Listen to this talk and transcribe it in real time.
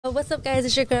What's up, guys?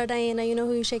 It's your girl Diana. You know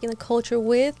who you're shaking the culture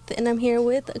with, and I'm here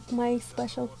with my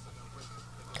special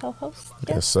co-host.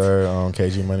 Yes, sir.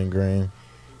 KG Money Green.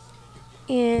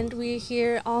 And we're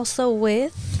here also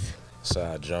with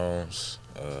Side Jones,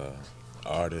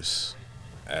 artist,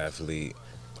 athlete,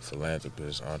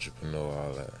 philanthropist, entrepreneur,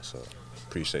 all that. So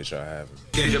appreciate y'all having me.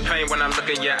 Get your pain when I look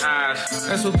in your eyes.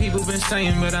 That's what people been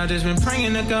saying, but I just been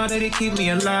praying to God that he keep me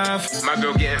alive. My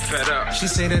girl getting fed up. She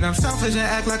say that I'm selfish and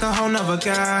act like a whole nother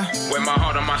guy. Wear my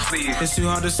heart on my sleeve. It's too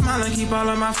hard to smile and keep all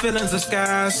of my feelings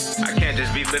disguised. I can't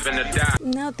just be living to die.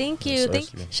 No, thank you.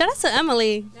 Shout out to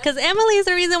Emily, because Emily is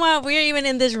the reason why we're even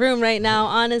in this room right now.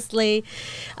 Honestly,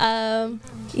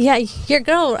 yeah, your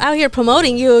girl out here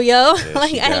promoting you, yo. Yeah,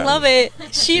 like I love it.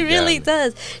 She really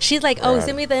does. She's like, oh,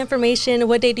 send me the information.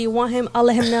 What day do you want him? I'll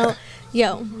let him know.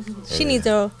 Yo, she needs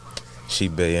a. She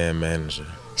Bayan manager.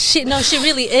 She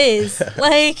really is.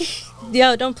 Like,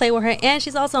 yo, don't play with her. And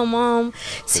she's also a mom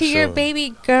to your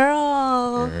baby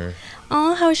girl.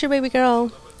 Oh, how is your baby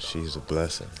girl? She's a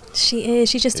blessing. She is.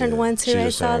 She just turned 1 too. I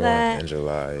saw that in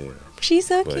July. Yeah. She's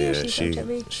so But cute. yeah, She's so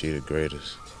chubby. she the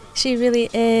greatest. She really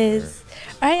is.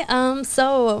 All right.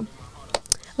 So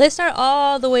let's start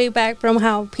all the way back from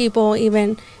how people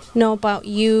even know about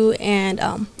you and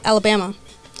Alabama.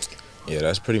 Yeah,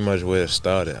 that's pretty much where it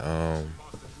started.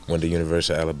 Went to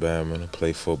University of Alabama to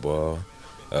play football.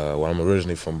 Well, I'm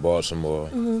originally from Baltimore,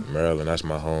 Maryland. That's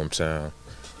my hometown.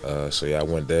 So yeah, I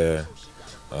went there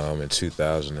in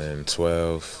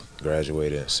 2012.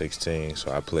 Graduated in 16.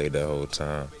 So I played that whole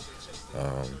time.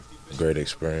 Great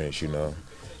experience, you know.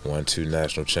 Won 2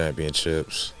 national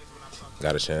championships.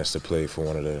 Got a chance to play for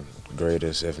one of the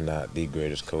greatest, if not the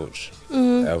greatest coach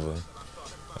ever.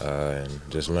 And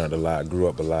just learned a lot, grew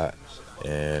up a lot.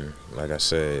 And like I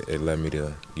said, it led me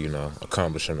to, you know,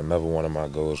 accomplishing another one of my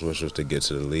goals, which was to get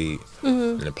to the league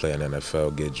and to play in the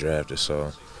NFL, get drafted.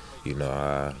 So, you know,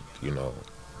 I,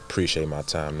 appreciate my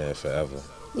time there forever.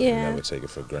 Yeah. And never take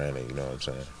it for granted, you know what I'm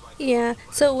saying? Yeah.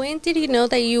 So when did you know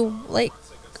that you, like,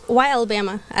 why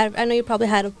Alabama? I know you probably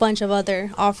had a bunch of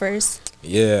other offers.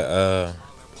 Yeah,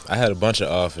 I had a bunch of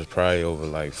offers, probably over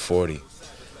like 40.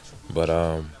 But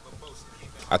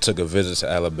I took a visit to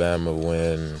Alabama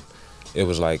when it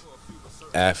was like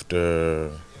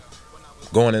after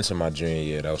going into my junior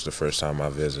year. That was the first time I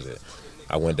visited.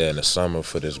 I went there in the summer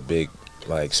for this big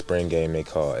like spring game they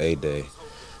call A-Day.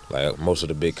 Like most of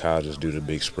the big colleges do the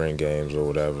big spring games or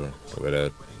whatever, where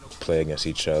they play against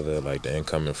each other. Like the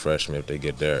incoming freshmen, if they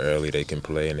get there early, they can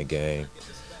play in the game.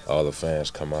 All the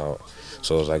fans come out.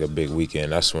 So it was like a big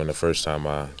weekend. That's when the first time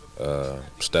I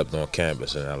stepped on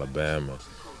campus in Alabama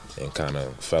and kind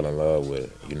of fell in love with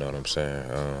it, you know what I'm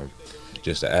saying?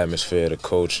 Just the atmosphere, the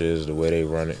coaches, the way they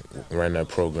ran that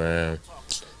program.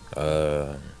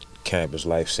 Campus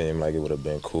life seemed like it would have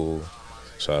been cool.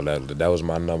 So that was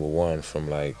my number one from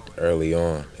like early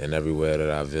on, and everywhere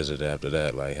that I visited after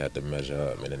that like had to measure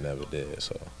up, and it never did.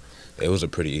 So it was a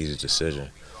pretty easy decision.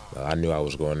 I knew I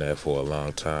was going there for a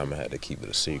long time. I had to keep it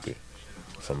a secret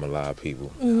from a lot of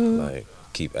people, like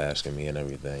keep asking me and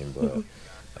everything. But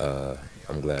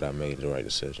I'm glad I made the right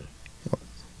decision.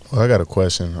 Well, I got a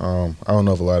question. I don't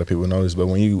know if a lot of people know this, but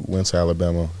when you went to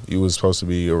Alabama, you was supposed to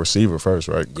be a receiver first,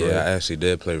 right? Correct? Yeah, I actually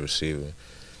did play receiver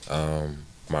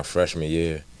my freshman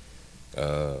year.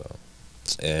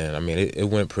 And, I mean, it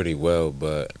went pretty well,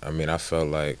 but, I mean, I felt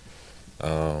like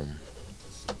that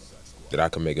I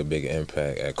could make a big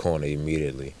impact at corner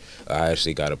immediately. I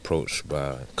actually got approached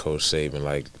by Coach Saban,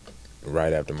 like,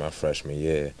 right after my freshman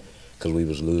year, because we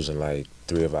was losing, like,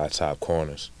 3 of our top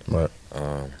corners. Right.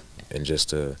 And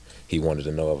he wanted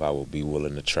to know if I would be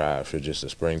willing to try for just the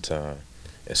springtime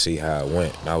and see how it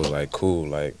went. And I was like, cool,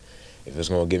 like, if it's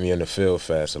going to get me in the field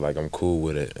faster, like, I'm cool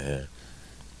with it. And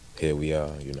here we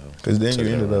are, you know. Because then you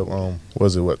ended up,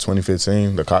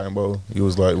 2015, the Cotton Bowl? You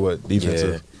was like, what,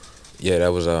 defensive? Yeah, that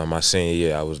was my senior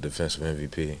year. I was defensive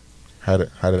MVP. How did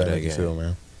that make you feel,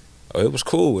 man? Oh, it was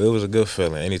cool. It was a good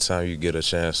feeling. Anytime you get a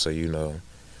chance to, you know,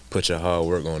 put your hard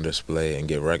work on display and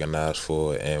get recognized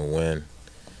for it and win,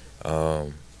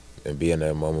 and be in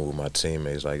that moment with my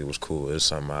teammates, like, it was cool. It's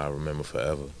something I remember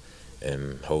forever.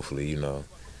 And hopefully, you know,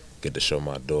 get to show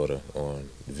my daughter on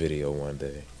video one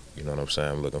day. You know what I'm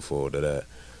saying? I'm looking forward to that.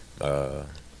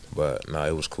 But, nah,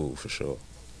 it was cool for sure.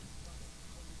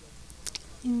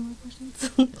 Any more questions?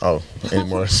 Oh, any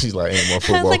more? She's like, any more I was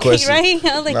football like, questions? right?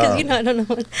 I was like, because I don't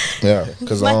know. Yeah,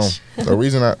 because the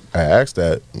reason I asked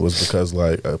that was because,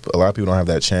 like, a lot of people don't have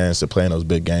that chance to play in those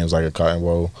big games like a Cotton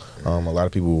Bowl. A lot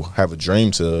of people have a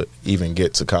dream to even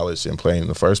get to college and play in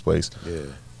the first place. Yeah.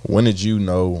 When did you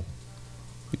know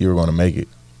you were going to make it,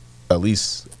 at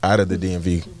least out of the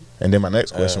DMV And then my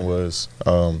next question was,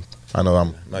 I know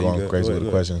I'm going crazy with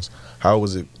the questions. How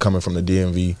was it coming from the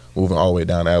DMV, moving all the way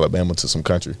down to Alabama to some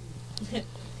country?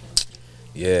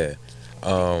 Yeah.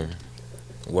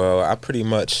 Well, I pretty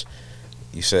much,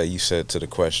 you said to the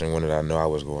question, when did I know I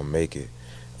was going to make it?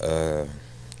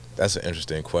 That's an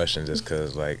interesting question, just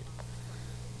because like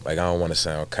I don't want to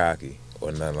sound cocky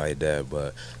or nothing like that,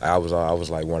 but I was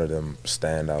like one of them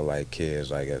standout like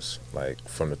kids, I guess, like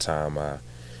from the time I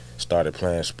started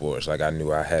playing sports. Like I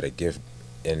knew I had a gift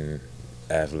in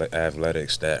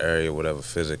athletics, that area, whatever,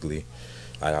 physically.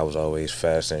 Like I was always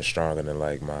faster and stronger than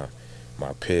like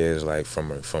my peers, like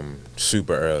from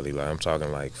super early. Like I'm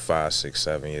talking like 5, 6,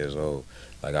 7 years old.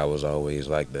 Like I was always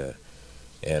like that.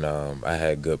 And I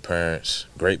had good parents,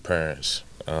 great parents,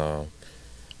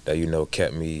 that, you know,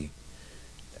 kept me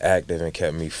active and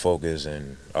kept me focused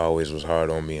and always was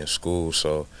hard on me in school.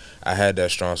 So I had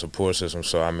that strong support system.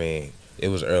 So, I mean, it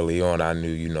was early on. I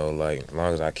knew, you know, like, as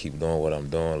long as I keep doing what I'm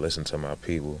doing, listen to my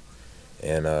people,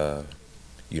 and,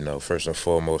 you know, first and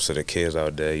foremost to the kids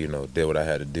out there, you know, did what I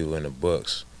had to do in the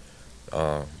books.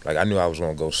 Like, I knew I was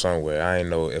going to go somewhere. I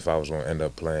didn't know if I was going to end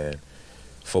up playing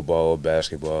football or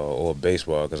basketball or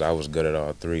baseball, because I was good at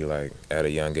all three, like, at a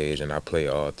young age, and I played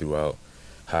all throughout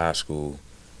high school.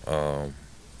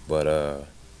 But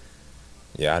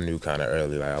yeah, I knew kind of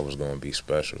early, like, I was going to be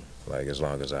special, like, as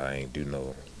long as I ain't do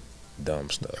no dumb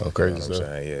stuff. Oh, crazy stuff. You know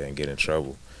what I'm saying? Yeah, and get in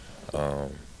trouble.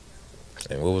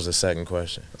 And what was the second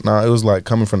question? No, it was like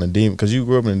coming from the DMV, because you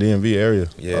grew up in the DMV area.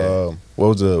 Yeah.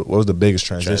 What was the biggest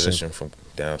transition? Transition from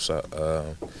down south.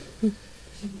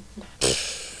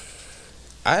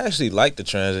 I actually liked the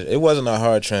transition. It wasn't a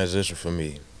hard transition for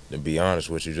me, to be honest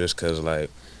with you, just because, like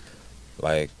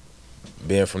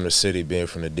being from the city, being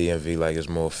from the DMV, like, it's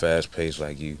more fast-paced.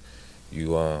 Like, you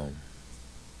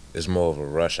it's more of a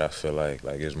rush, I feel like.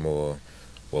 Like, it's more,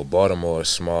 well, Baltimore is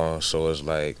small, so it's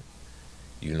like,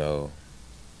 you know,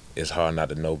 it's hard not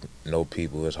to know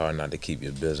people. It's hard not to keep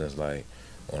your business, like,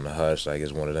 on the hush. Like,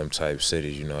 it's one of them type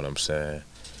cities, you know what I'm saying?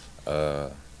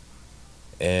 And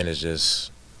it's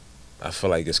just, I feel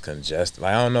like it's congested.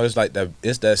 Like, I don't know, it's like that,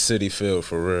 it's that city feel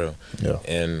for real. Yeah.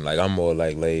 And, like, I'm more,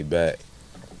 like, laid back.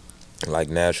 Like,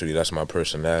 naturally, that's my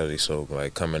personality. So,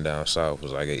 like, coming down south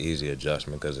was, like, an easy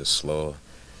adjustment because it's slower.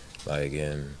 Like,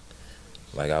 and,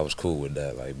 like, I was cool with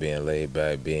that. Like, being laid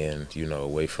back, being, you know,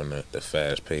 away from the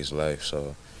fast-paced life.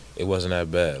 So, it wasn't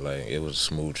that bad. Like, it was a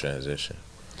smooth transition.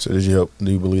 So, do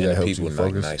you believe that helped you focus?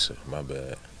 People nicer, my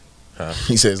bad. Huh?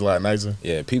 He said it's a lot nicer?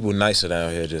 Yeah, people nicer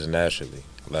down here just naturally.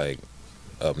 Like,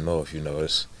 up north, you know,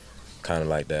 it's kind of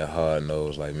like that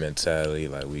hard-nosed, like, mentality.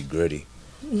 Like, we gritty.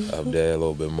 Up there a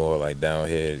little bit more, like, down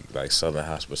here, like, Southern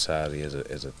hospitality is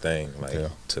a thing, like, yeah,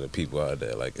 to the people out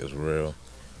there, like, it's real.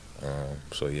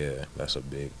 So yeah, that's a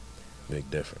big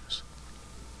difference.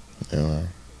 Yeah.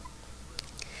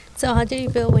 So how did you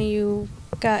feel when you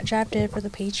got drafted for the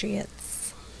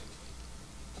Patriots?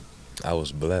 I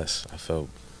was blessed. I felt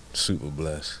super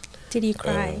blessed. Did you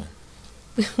cry?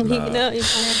 Nah. No, you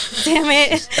damn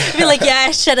it. You're like, yeah,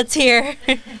 I shed a tear.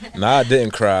 Nah, I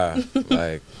didn't cry.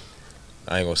 Like,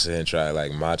 I ain't gonna sit and try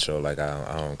like macho, like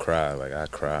I don't cry, like I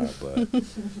cry, but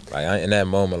like in that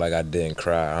moment, like I didn't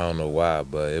cry. I don't know why,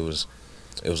 but it was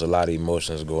a lot of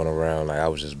emotions going around. Like I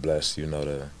was just blessed, you know,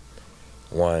 to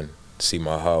one, see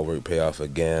my hard work pay off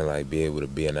again, like be able to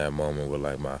be in that moment with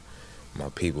like my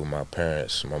people, my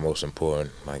parents, my most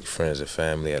important like friends and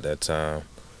family at that time.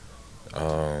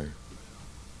 And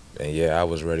yeah, I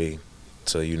was ready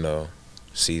to, you know,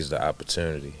 seize the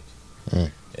opportunity.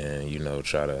 And, you know,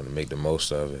 try to make the most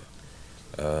of it.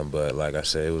 But like I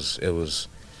said, it was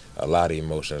a lot of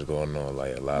emotions going on,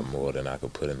 like a lot more than I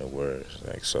could put into words.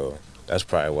 Like, so that's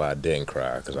probably why I didn't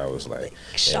cry, because I was like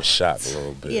in shock a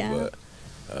little bit. Yeah.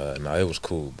 But no, it was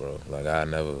cool, bro. Like I'll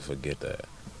never forget that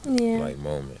like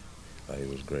moment. Like it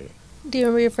was great. Do you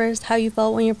remember how you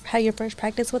felt when you had your first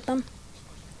practice with them?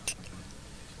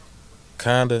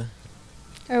 Kinda.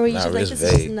 Or were you just like, this is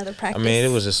just another practice? I mean, it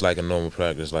was just like a normal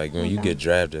practice. Like, when you get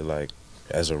drafted, like,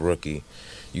 as a rookie,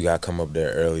 you got to come up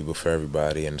there early before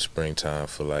everybody in the springtime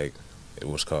for, like, it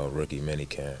was called rookie mini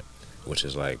camp, which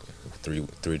is, like,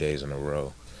 three days in a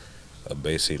row.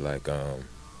 Basically, like,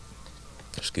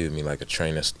 like a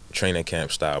training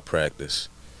camp style practice.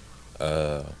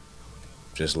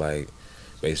 Just, like,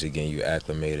 basically getting you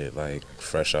acclimated, like,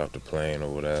 fresh off the plane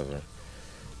or whatever.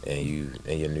 And you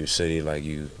in your new city, like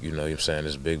you know, you're saying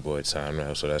it's big boy time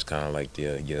now, so that's kind of like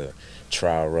your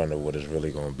trial run of what it's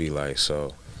really gonna be like.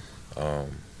 So,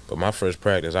 but my first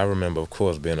practice, I remember, of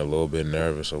course, being a little bit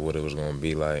nervous of what it was gonna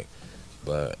be like,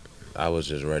 but I was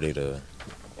just ready to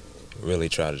really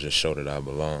try to just show that I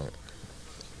belonged,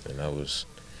 and that was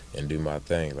and do my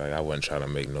thing. Like, I wasn't trying to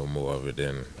make no more of it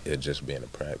than it just being a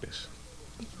practice.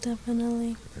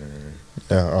 Definitely.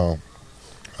 Yeah.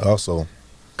 Also,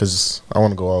 because I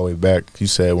want to go all the way back. You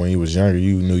said when you was younger,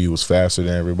 you knew you was faster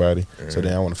than everybody. So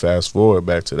then I want to fast forward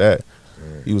back to that.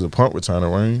 You was a punt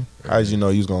returner, weren't you? How did you know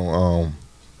you was gonna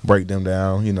break them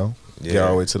down? You know, get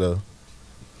all the way to the.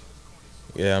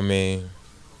 Yeah, I mean,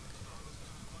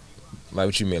 like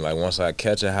what you mean? Like once I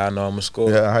catch it, how I know I'm gonna score?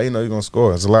 Yeah, how you know you're gonna score?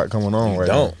 There's a lot coming on right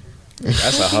now.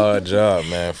 That's a hard job,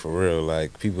 man, for real.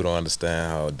 Like, people don't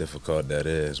understand how difficult that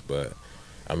is, but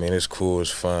I mean, it's cool,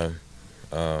 it's fun.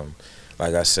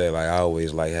 Like I said, like I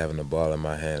always like having the ball in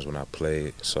my hands when I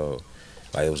played, so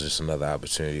like it was just another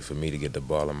opportunity for me to get the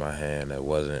ball in my hand that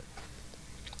wasn't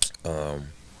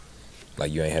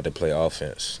like you ain't had to play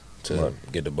offense to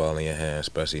get the ball in your hand,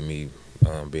 especially me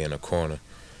being a corner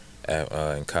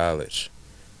in college.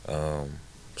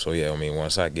 So yeah, I mean,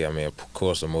 once I get, I mean, of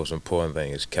course, the most important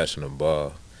thing is catching the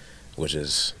ball, which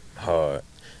is hard.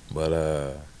 But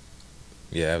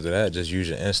yeah, after that, just use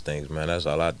your instincts, man. That's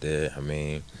all I did. I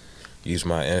mean, use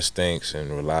my instincts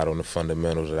and relied on the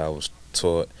fundamentals that I was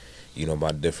taught, you know,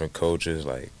 by different coaches,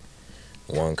 like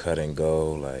one cut and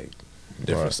go, like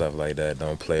different stuff like that.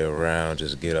 Don't play around,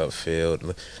 just get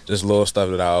upfield. Just little stuff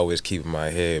that I always keep in my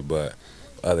head. But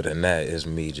other than that, it's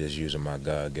me just using my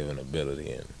God-given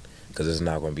ability, and because it's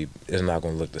not going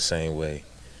to look the same way.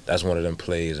 That's one of them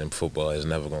plays in football. It's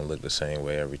never going to look the same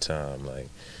way every time. Like,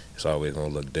 it's always going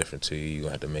to look different to you. You're going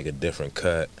to have to make a different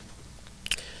cut.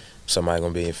 Somebody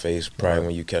going to be in your face probably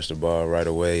when you catch the ball right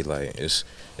away. Like, it's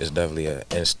definitely an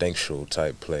instinctual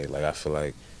type play. Like, I feel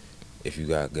like if you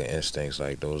got good instincts,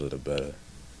 like, those are the better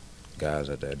guys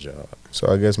at that job.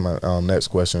 So I guess my next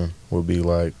question would be,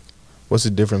 like, what's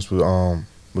the difference with,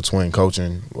 between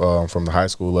coaching from the high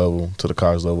school level to the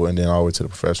college level and then all the way to the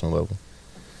professional level?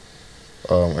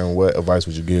 And what advice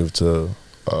would you give to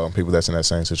people that's in that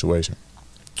same situation?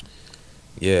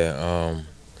 Yeah,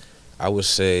 I would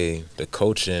say the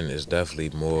coaching is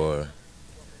definitely more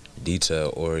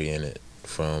detail-oriented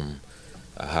from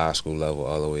a high school level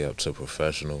all the way up to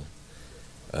professional.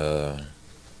 And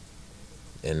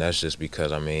that's just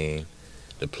because, I mean,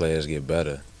 the players get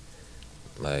better.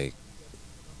 Like,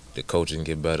 the coaching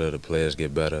get better, the players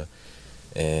get better,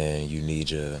 and you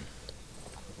need your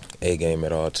A game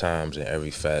at all times in every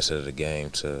facet of the game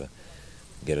to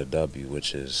get a W,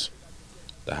 which is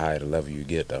the higher the level you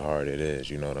get, the harder it is,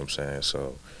 you know what I'm saying?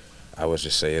 So I would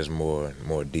just say it's more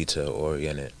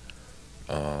detail-oriented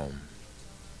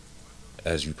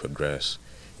as you progress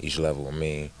each level. I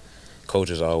mean,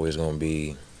 coaches are always going to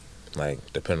be, like,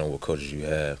 depending on what coaches you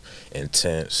have,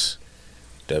 intense,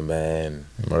 demand,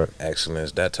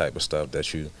 excellence, that type of stuff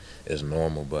that is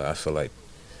normal. But I feel like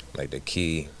the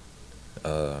key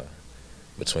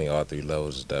between all three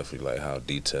levels is definitely like how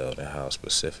detailed and how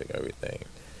specific everything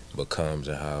becomes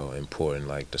and how important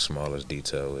like the smallest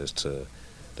detail is to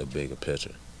the bigger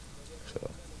picture.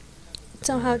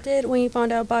 So how did, when you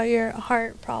found out about your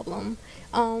heart problem,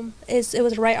 it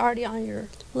was right artery on your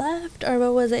left, or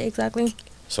what was it exactly?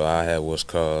 So I had what's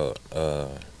called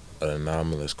an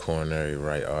anomalous coronary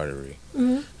right artery.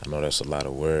 I know that's a lot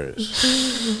of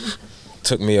words.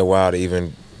 Took me a while to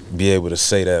even be able to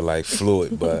say that like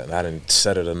fluid, but I didn't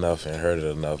said it enough and heard it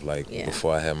enough like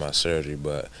before I had my surgery.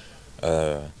 But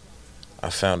I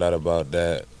found out about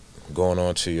that going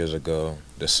on 2 years ago,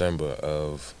 November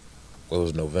of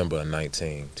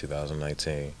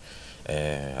 2019,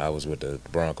 and I was with the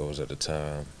Broncos at the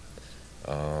time.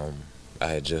 I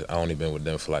only been with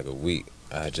them for like a week.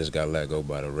 I had just got let go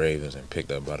by the Ravens and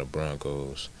picked up by the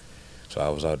Broncos. So I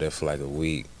was out there for like a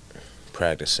week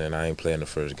practicing. I ain't playing the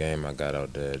first game. I got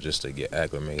out there just to get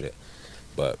acclimated.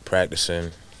 But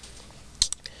practicing,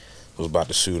 was about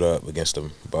to suit up against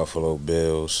the Buffalo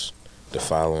Bills the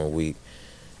following week.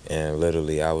 And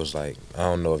literally I was like, I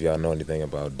don't know if y'all know anything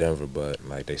about Denver, but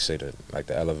like they say that like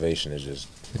the elevation is just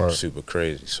super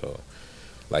crazy. So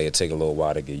like it take a little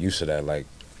while to get used to that, like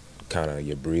kind of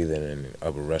your breathing and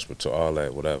upper respiratory, all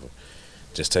that, whatever.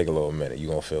 Just take a little minute. You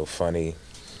gonna feel funny,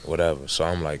 whatever. So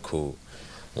I'm like, cool.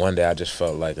 One day I just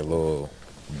felt like a little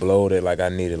bloated, like I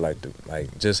needed like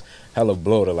just hella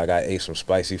bloated, like I ate some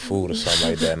spicy food or something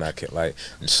like that, and I could like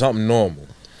something normal.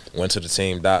 Went to the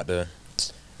team doctor,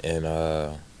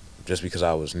 and just because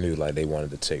I was new, like they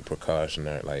wanted to take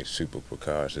precautionary, like super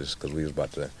precautions, because we was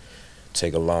about to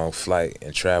take a long flight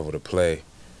and travel to play,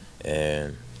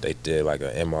 and they did like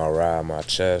an MRI on my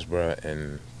chest, bro,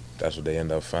 and that's what they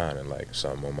ended up finding, like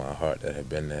something on my heart that had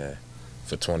been there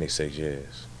for 26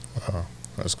 years. Wow,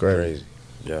 that's crazy.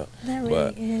 Yeah. That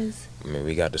really is. I mean,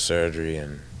 we got the surgery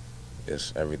and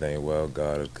it's everything well.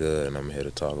 God is good, and I'm here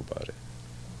to talk about it.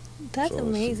 That's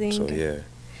amazing. So yeah.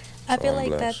 I feel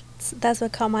like that's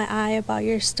what caught my eye about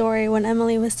your story when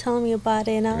Emily was telling me about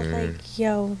it, and I was like,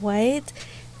 "Yo, what?"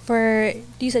 For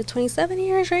you said 27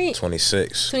 years, right?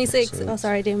 26. 26. Oh,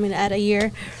 sorry, I didn't mean to add a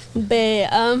year,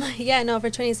 but yeah, no, for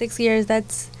 26 years,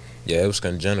 that's. Yeah, it was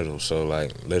congenital. So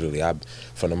like literally,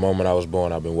 from the moment I was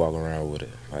born, I've been walking around with it.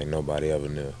 Like nobody ever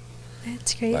knew.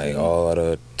 That's crazy. Like all of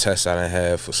the tests I done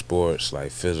had for sports, like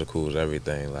physicals,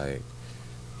 everything, like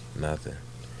nothing.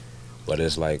 But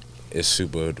it's like, it's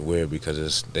super weird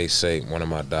because they say, one of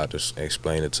my doctors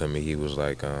explained it to me. He was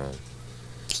like,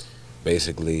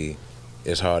 basically,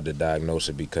 it's hard to diagnose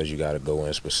it because you got to go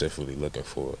in specifically looking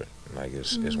for it. Like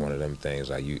it's one of them things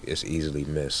like it's easily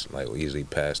missed, like easily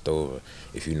passed over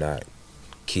if you're not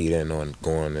keyed in on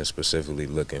going and specifically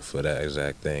looking for that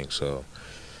exact thing. So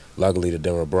luckily the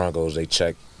Denver Broncos, they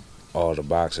check all the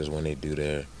boxes when they do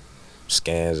their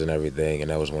scans and everything, and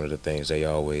that was one of the things they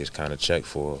always kind of check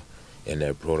for in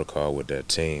their protocol with their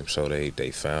team. So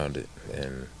they found it,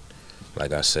 and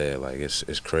like I said, like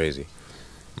it's crazy.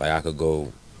 Like I could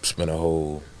go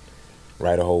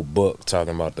write a whole book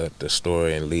talking about the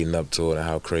story and leading up to it and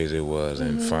how crazy it was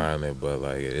and find it, but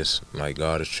like it's like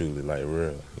God is truly like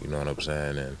real, you know what I'm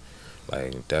saying? And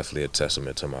like definitely a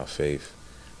testament to my faith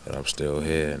that I'm still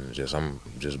here, and I'm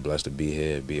just blessed to be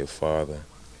here, be a father,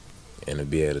 and to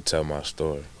be able to tell my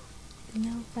story.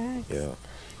 No, facts. Yeah.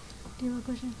 Do you have a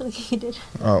question? I feel like you did.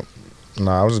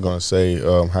 No, I was just gonna say,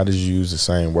 how did you use the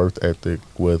same work ethic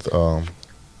with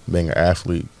being an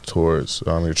athlete towards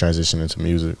your transition into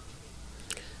music?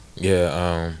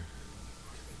 Yeah,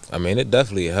 I mean, it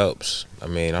definitely helps. I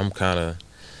mean, I'm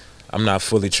not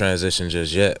fully transitioned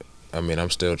just yet. I mean, I'm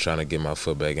still trying to get my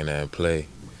foot back in there and play,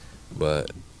 but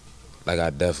like I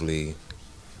definitely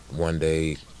one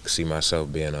day see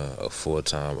myself being a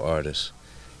full-time artist.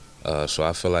 So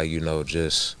I feel like,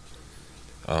 just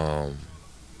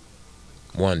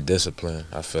one, discipline.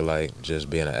 I feel like just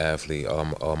being an athlete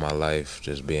all my life,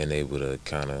 just being able to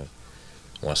kind of,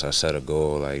 once I set a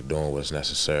goal, like doing what's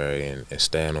necessary and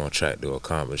staying on track to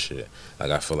accomplish it. Like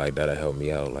I feel like that'll help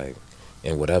me out, like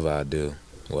in whatever I do,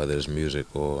 whether it's music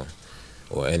or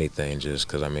anything. Just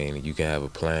because I mean, you can have a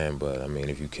plan, but I mean,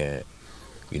 if you can't,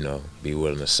 be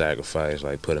willing to sacrifice,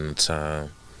 like put in the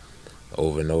time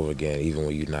over and over again, even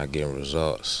when you're not getting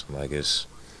results, like that's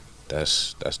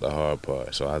the hard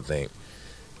part. So I think,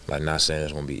 like, not saying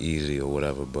it's gonna be easy or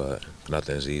whatever, but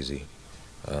nothing's easy.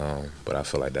 But I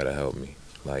feel like that'll help me,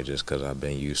 like just because I've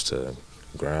been used to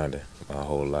grinding my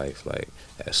whole life, like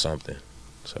at something.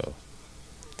 So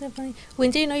definitely.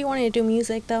 When did you know you wanted to do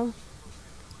music, though?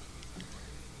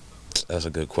 That's a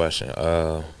good question.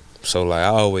 So like I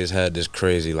always had this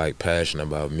crazy like passion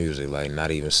about music, like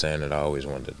not even saying that I always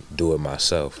wanted to do it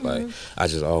myself. Like I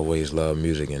just always loved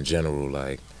music in general,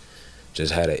 like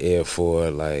just had an ear for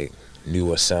it, like knew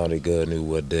what sounded good, knew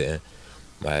what didn't.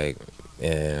 Like,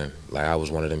 and like I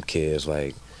was one of them kids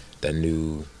like that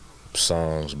knew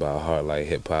songs about heart, like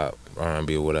hip hop,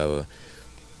 R&B or whatever,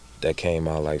 that came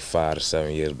out like 5 to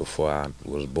 7 years before I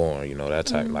was born, that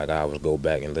type. Like I would go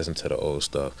back and listen to the old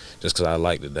stuff just because I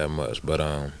liked it that much.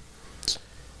 But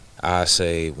I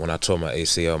say when I tore my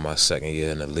ACL my second year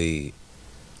in the league,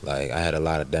 like I had a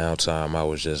lot of downtime. I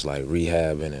was just like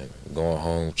rehabbing and going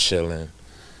home, chilling,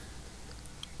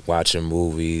 watching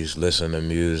movies, listening to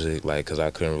music, like because I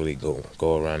couldn't really go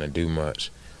around and do much.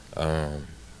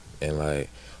 And like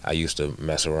I used to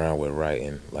mess around with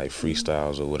writing like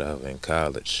freestyles or whatever in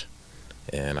college,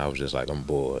 and I was just like, I'm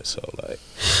bored, so like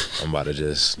I'm about to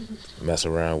just mess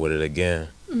around with it again.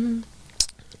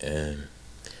 And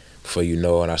before you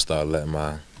know it, I started letting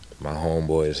my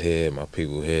homeboys hit, my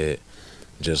people hit,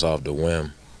 just off the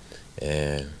whim,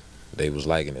 and they was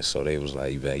liking it. So they was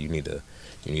like,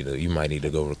 you might need to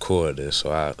go record this.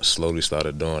 So I slowly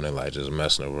started doing it, like just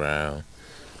messing around.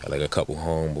 Had like a couple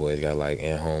homeboys got like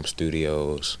in-home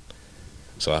studios,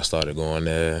 so I started going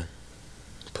there,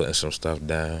 putting some stuff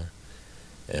down,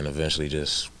 and eventually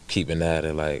just keeping at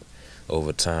it like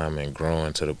over time and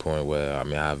growing to the point where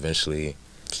I eventually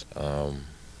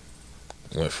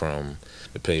went from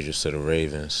the Patriots to the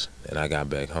Ravens, and I got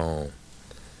back home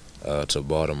to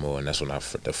Baltimore, and that's when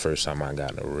the first time I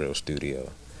got in a real studio.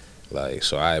 Like,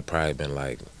 so I had probably been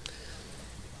like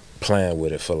playing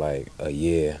with it for like a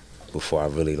year before I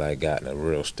really like got in a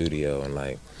real studio and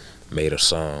like made a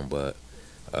song. But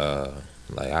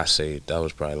like I say, that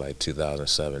was probably like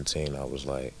 2017. I was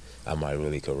like, I might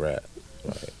really could rap.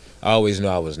 Like, I always knew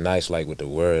I was nice like with the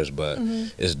words, but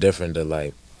it's different to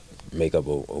like make up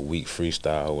a weak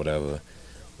freestyle or whatever,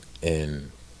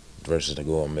 and versus to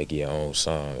go and make your own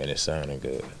song and it sounding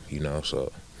good,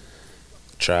 So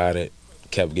tried it,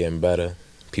 kept getting better,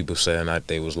 people saying that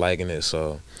they was liking it.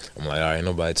 So I'm like, all right,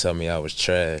 nobody tell me I was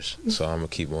trash. So I'm gonna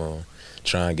keep on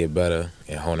trying to get better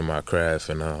and honing my craft,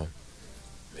 and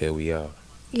here we are.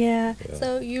 Yeah. Yeah.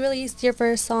 So you released your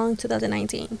first song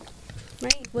 2019,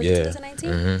 right? Was it 2019?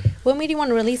 Mm-hmm. What made you want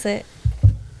to release it?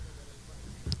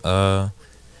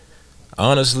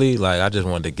 Honestly, like, I just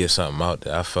wanted to get something out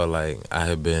there. I felt like I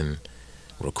had been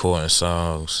recording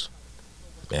songs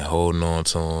and holding on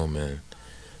to them, and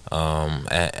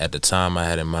at the time I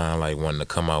had in mind like wanting to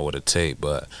come out with a tape,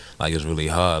 but like it's really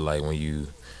hard, like when you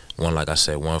like I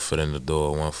said, 1 foot in the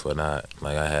door, 1 foot out.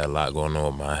 Like I had a lot going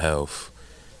on with my health,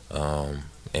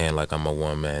 and like I'm a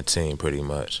one-man team pretty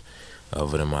much,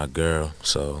 other than my girl.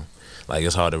 So like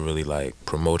it's hard to really like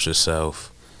promote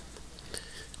yourself,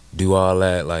 do all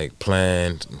that, like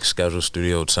plan, schedule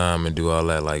studio time, and do all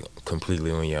that like completely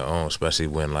on your own, especially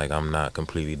when like I'm not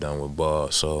completely done with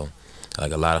ball. So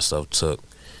like a lot of stuff took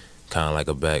kind of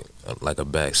like a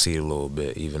back seat a little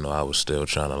bit, even though I was still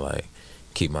trying to like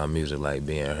keep my music like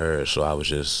being heard. So I was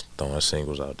just throwing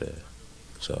singles out there.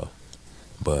 So,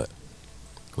 but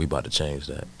we about to change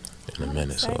that in a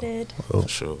minute. Excited. So for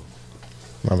sure.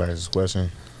 My last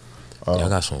question. Yeah, I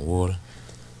got some water,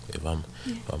 if I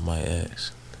might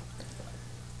ask.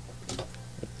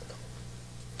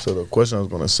 So the question I was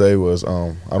gonna say was,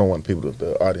 I don't want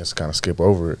the audience to kind of skip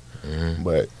over it,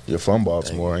 but you're from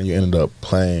Baltimore and you ended up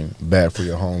playing back for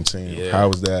your home team. Yeah. How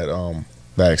was that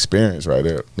that experience right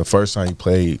there? The first time you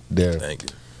played there. Thank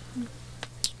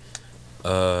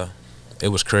you. It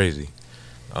was crazy.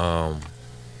 That's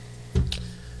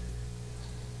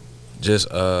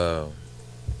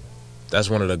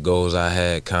one of the goals I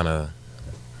had. Kind of.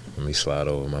 Let me slide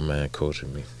over. My man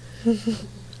coaching me.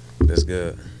 That's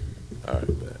good. All right,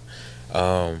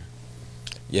 man.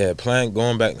 Yeah,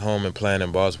 going back home and playing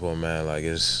in Baltimore, man, like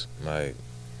it's like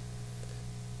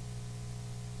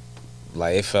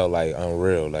it felt like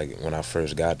unreal. Like when I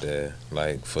first got there,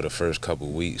 like for the first couple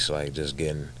weeks, like just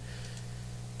getting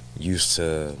used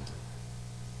to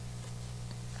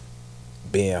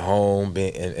being home, and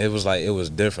it was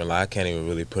different. Like I can't even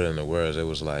really put it into words. It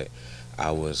was like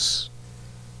I was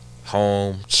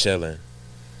home chilling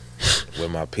with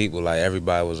my people. Like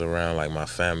everybody was around, like my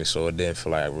family, so it didn't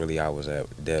feel like really I was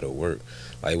there to work.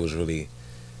 Like it was really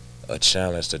a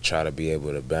challenge to try to be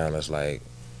able to balance like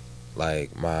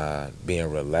my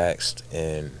being relaxed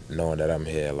and knowing that I'm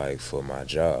here like for my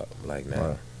job. Like now,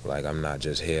 right. Like I'm not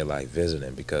just here like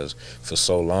visiting, because for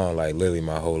so long, like literally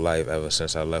my whole life, ever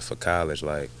since I left for college,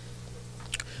 like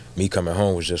me coming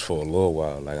home was just for a little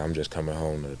while. Like I'm just coming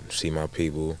home to see my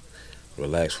people,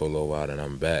 relax for a little while, and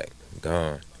I'm back,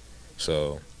 gone.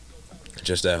 So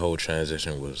just that whole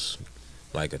transition was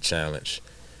like a challenge.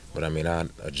 But I mean, I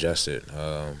adjusted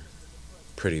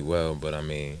pretty well. But I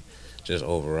mean, just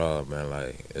overall, man,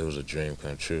 like it was a dream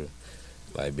come true.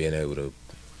 Like being able to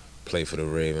play for the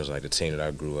Ravens, like the team that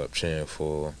I grew up cheering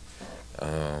for.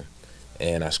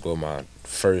 And I scored my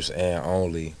first and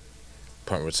only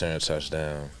punt return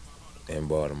touchdown in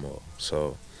Baltimore.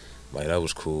 So like that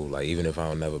was cool. Like even if I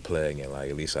don't never play again, like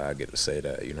at least I get to say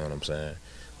that, you know what I'm saying?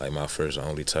 Like my first and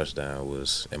only touchdown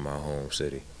was in my home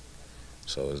city,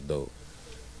 so it's dope.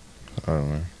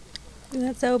 Man.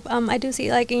 That's dope. I do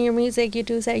see, like in your music, you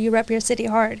do say you rep your city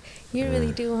hard. You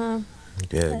really do, huh?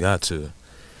 Yeah, got to.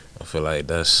 I feel like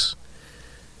that's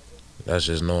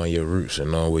just knowing your roots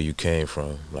and knowing where you came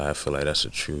from. Like I feel like that's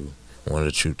one of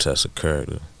the true tests of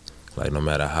character. Like no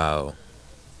matter how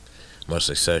much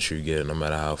success you get, no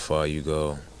matter how far you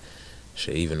go,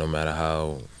 shit, even no matter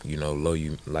how, low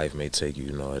life may take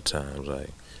you, at times, like,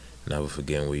 never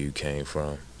forgetting where you came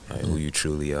from, like, who you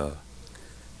truly are,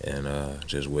 and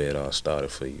just where it all started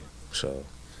for you. So,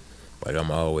 like, I'm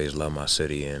always love my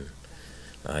city, and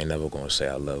I ain't never gonna say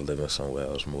I love living somewhere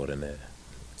else more than that.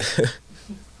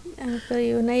 I feel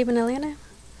you. Not even Atlanta?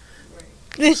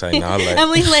 It's like, nah,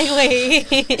 Emily's like, wait.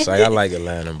 It's like, I like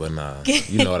Atlanta, but nah,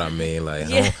 you know what I mean? Like,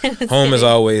 home is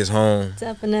always home.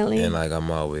 Definitely. And, like,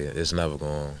 it's never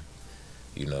going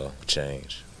to,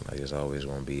 change. Like, it's always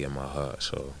going to be in my heart.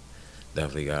 So,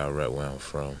 definitely got to rep where I'm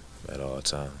from at all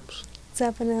times.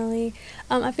 Definitely.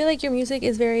 I feel like your music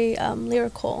is very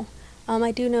lyrical.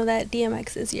 I do know that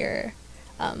DMX is your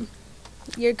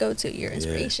go-to, your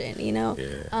inspiration,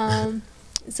 Yeah.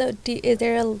 So,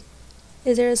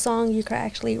 is there a song you could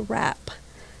actually rap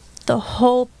the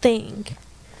whole thing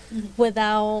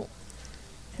without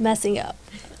messing up?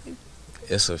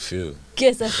 It's a few.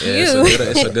 It's a few. Yeah,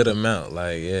 it's a good amount.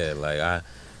 Like, yeah, like I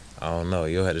don't know.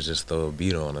 You'll have to just throw a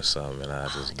beat on or something, and I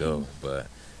just go. But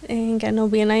I ain't got no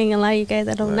beat. I ain't gonna lie, you guys.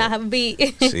 I do not have a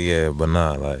beat. See, yeah, but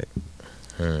nah, like,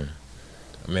 I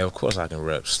mean, of course I can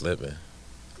rap slipping.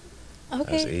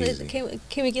 Okay, easy.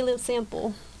 can we get a little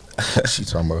sample? She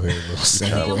talking about her little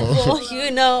sample. Sample,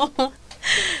 you know.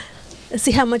 Let's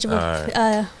see how much of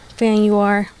a fan you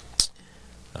are.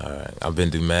 Alright, I've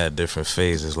been through mad different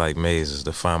phases like mazes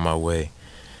to find my way.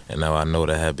 And now I know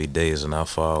the happy days are not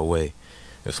far away.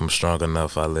 If I'm strong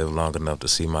enough, I live long enough to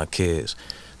see my kids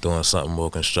doing something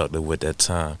more constructive with their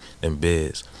time than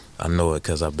biz. I know it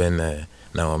cause I've been there,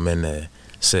 now I'm in there.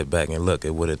 Sit back and look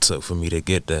at what it took for me to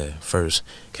get there. First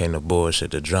came the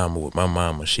bullshit, the drama with my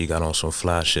mama. She got on some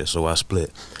fly shit, so I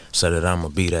split. Said that I'ma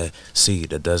be that seed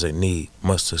that doesn't need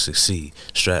much to succeed.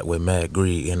 Strapped with mad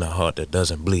greed in a heart that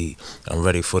doesn't bleed. I'm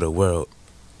ready for the world.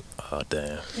 Oh,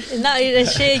 damn. No,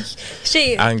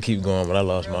 she. I can keep going, but I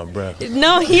lost my breath.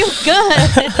 No, you're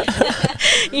good.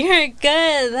 You're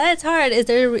good. That's hard. Is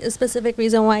there a specific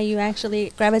reason why you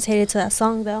actually gravitated to that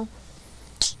song, though?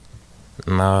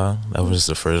 Nah, that was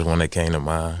the first one that came to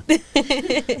mind. Keeping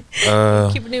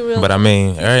it real. But I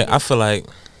mean, I feel like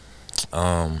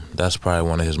that's probably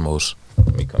one of his most.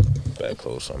 Let me come back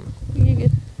close. You're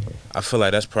good. I feel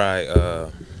like that's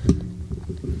probably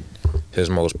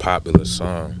his most popular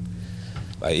song.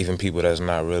 Like even people that's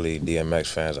not really DMX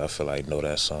fans, I feel like know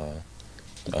that song,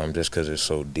 just because it's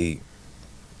so deep,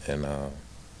 and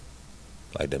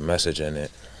like the message in it,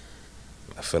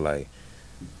 I feel like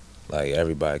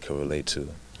everybody can relate to.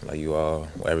 Like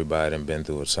everybody done been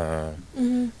through a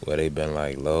time where they been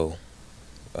like low,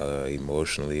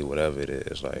 emotionally, whatever it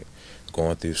is, like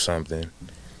going through something,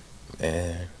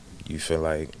 and you feel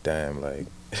like, damn, like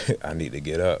I need to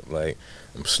get up, like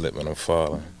I'm slipping, I'm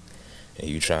falling, and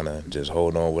you trying to just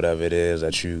hold on whatever it is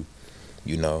that you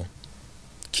know,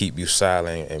 keep you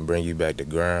silent and bring you back to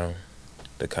ground,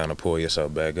 to kind of pull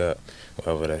yourself back up,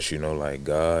 whether that's, like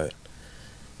God,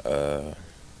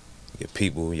 your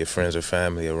people, your friends or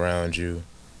family around you,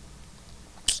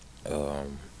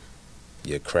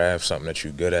 your craft, something that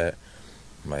you're good at,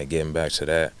 like getting back to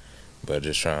that, but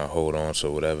just trying to hold on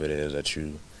to whatever it is that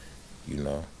you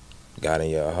know, got in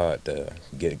your heart to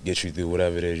get you through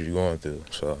whatever it is you're going through.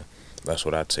 So that's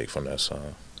what I take from that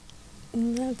song.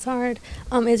 That's hard.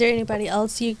 Is there anybody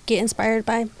else you get inspired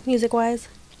by, music-wise?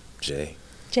 Jay.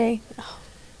 Oh.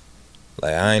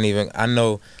 Like I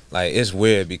know, like it's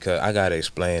weird because I gotta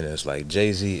explain this. Like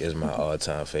Jay-Z is my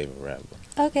all-time favorite rapper.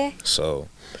 Okay. So,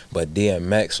 but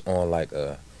DMX on like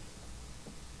a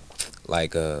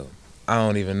I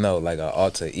don't even know, like a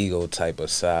alter ego type of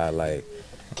side, like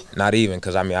not even,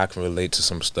 cause I mean I can relate to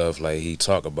some stuff like he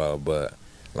talk about, but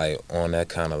like on that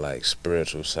kind of like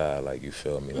spiritual side, like you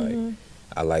feel me, like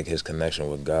I like his connection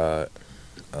with God.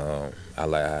 I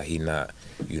like how he not,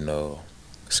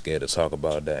 scared to talk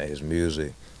about that in his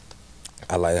music.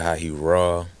 I like how he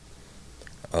raw,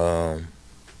 and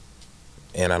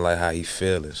I like how he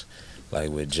fearless. Like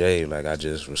with Jay, like I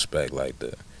just respect like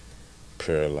the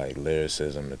pure like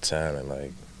lyricism, the talent,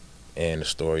 like, and the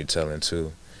storytelling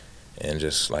too, and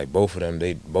just like both of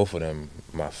them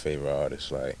my favorite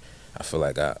artists. Like I feel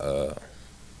like I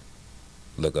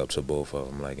look up to both of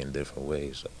them like in different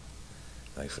ways, so,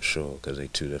 like for sure, cause they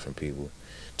two different people,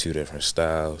 two different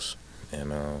styles,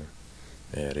 and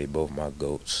yeah, they both my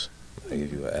goats. Like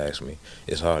if you would ask me,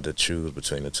 it's hard to choose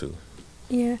between the two.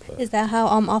 Yeah, but is that how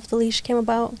Off the Leash came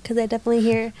about? Cause I definitely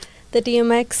hear the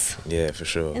DMX. Yeah, for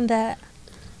sure. And that.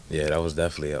 Yeah, that was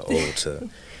definitely an ode to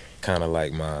kind of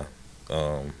like my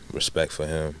respect for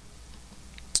him.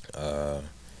 And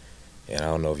I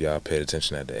don't know if y'all paid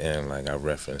attention at the end, like I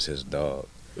referenced his dog,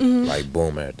 like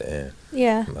Boomer at the end.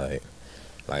 Yeah. Like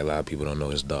a lot of people don't know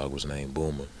his dog was named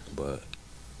Boomer, but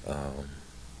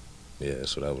yeah,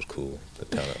 so that was cool to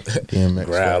kind of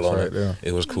growl on it. Right,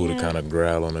 it was cool to kind of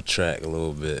growl on the track a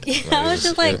little bit. Yeah, like, I was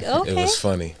just like, okay. It was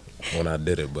funny when I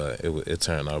did it, but it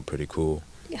turned out pretty cool.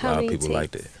 A lot of people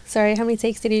liked it. Sorry, how many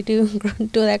takes did you do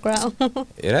that growl?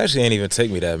 It actually ain't even take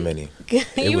me that many.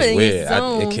 It was weird.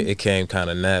 It came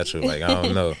kind of natural. Like, I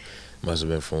don't know. Must have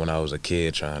been from when I was a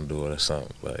kid trying to do it or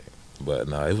something. Like, but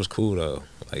no, it was cool though.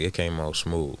 Like, it came out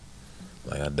smooth.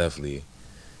 Like, I definitely,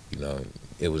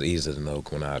 it was easy to know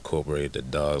when I incorporated the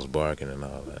dogs barking and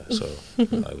all that. So,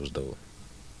 it was dope.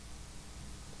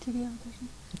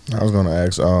 I was gonna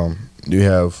ask, do you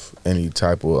have any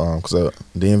type of cause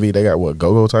DMV they got what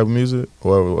go-go type of music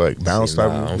or like bounce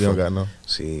type of music? You don't got no.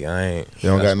 See, I ain't. You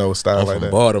don't got no style I'm like from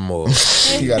that. Baltimore.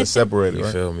 You gotta separate it. You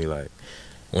right? feel me? Like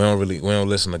we don't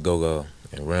listen to go-go,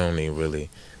 and we don't even really.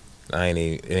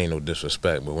 It ain't no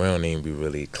disrespect, but we don't even be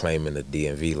really claiming the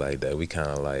DMV like that. We kind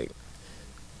of like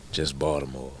just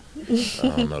Baltimore.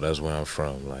 I don't know. That's where I'm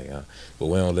from. Like, but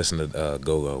we don't listen to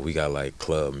go-go. We got like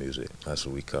club music. That's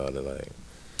what we call it. Like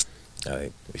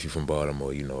if you're from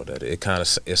Baltimore, you know that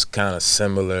it's kind of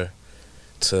similar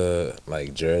to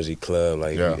like Jersey Club,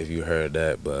 like if you heard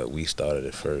that, but we started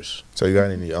it first. So you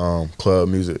got any club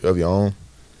music of your own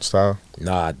style?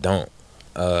 Nah, I don't.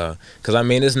 Cause I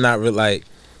mean, it's not real. Like,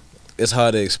 it's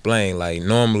hard to explain. Like,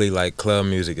 normally, like club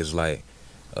music is like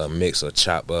a mix or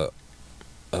chop up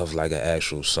of like an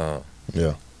actual song.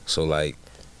 Yeah. So like,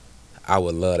 I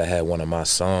would love to have one of my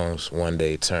songs one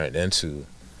day turned into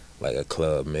like a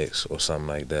club mix or something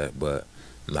like that. But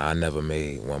nah, I never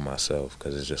made one myself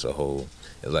because it's just it's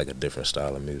like a different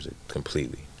style of music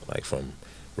completely, like from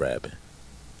rapping.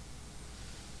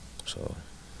 So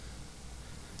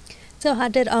how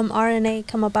did RNA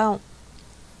come about?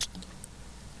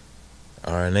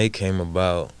 RNA came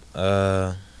about,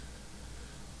 I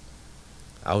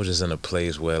was just in a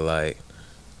place where like,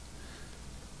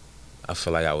 I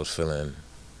feel like I was feeling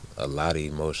a lot of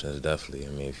emotions, definitely. I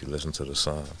mean, if you listen to the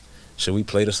song. Should we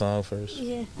play the song first?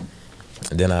 Yeah.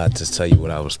 And then I'll just tell you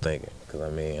what I was thinking, because I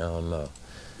mean, I don't know.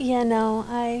 Yeah, no,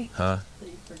 Huh?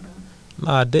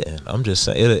 No, I didn't. I'm just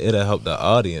saying, it'll help the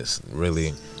audience,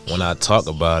 really, when I talk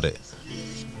about it.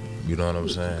 You know what I'm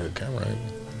saying? Good camera, right?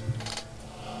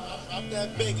 Yeah.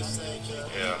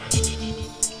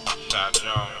 Ty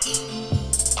Jones.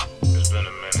 It's been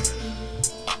a minute.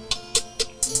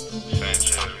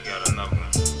 Sanchez, we got another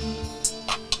one.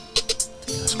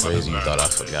 That's crazy. You thought I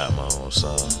forgot my own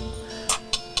song.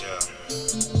 Yeah.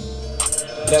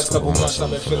 Last couple months I've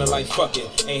been feeling like fuck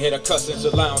it. Ain't hit a cuss in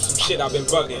July on some shit I've been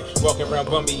bugging. Walking around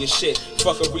bummy as shit.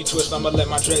 Fuck a retwist, I'ma let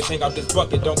my dreads hang out this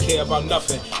bucket. Don't care about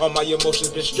nothing. All my emotions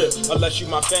been stripped. Unless you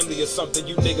my family or something,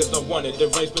 you niggas don't want it. The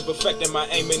range been perfecting my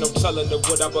aim, ain't no telling the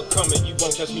what I'm becoming. You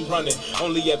won't catch me running.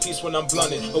 Only at peace when I'm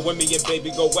blunted. But when me and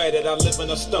baby go at it, I live in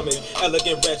her stomach.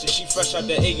 Elegant ratchet, she fresh out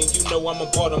the A and you know I'm a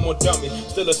Baltimore dummy.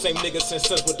 Still the same nigga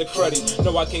since with the credit.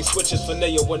 No, I can't switch his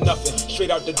finale or nothing. Straight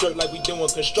out the dirt like we doing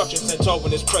construction. Sent over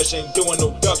when this pressure ain't doing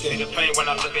no ducking. See the pain when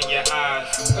I look in your eyes.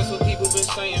 That's what people been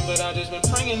saying, but I just been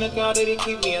praying to God that he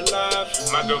keep me alive.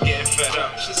 My girl getting fed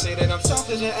up. She say that I'm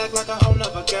selfish and act like a whole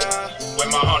nother guy. Wear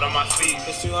my heart on my sleeve.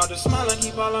 It's too hard to smile and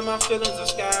keep all of my feelings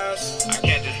disguised. I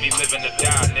can't just be living to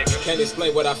die, nigga. Can't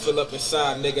explain what I feel up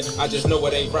inside, nigga. I just know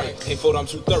it ain't right. Ain't thought I'm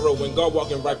too thorough when God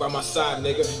walking right by my side,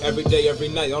 nigga. Every day, every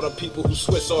night, all the people who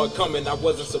switch saw it coming. I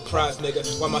wasn't surprised,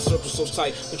 nigga. Why my circle so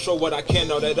tight? Control what I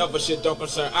can, all that other shit don't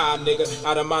concern I, nigga.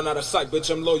 Out of mind, out of sight,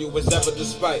 bitch, I'm loyal as ever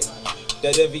despite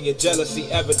that envy and jealousy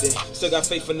evident. Still got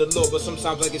faith in the Lord, but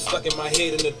sometimes I get stuck in my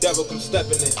head and the devil come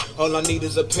stepping in. All I need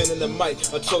is a pen and a mic,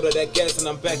 a total of that gas and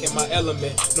I'm back in my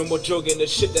element. No more jogging the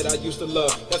shit that I used to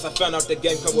love. Guess I found out the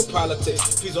game come with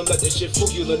politics. Please don't let this shit fool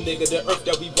you, little nigga. The earth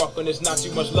that we walk on is not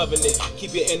too much loving it.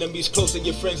 Keep your enemies close and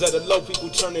your friends at a low.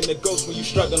 People turning to ghosts when you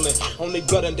struggling. Only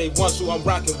blood and they ones who I'm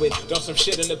rocking with. Done some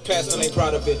shit in the past and ain't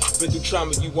proud of it. Been through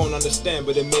trauma you won't understand,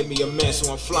 but it made me a man,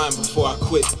 so I'm flying before I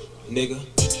quit, nigga.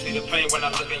 See the pain when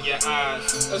I look in your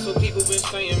eyes. That's what people been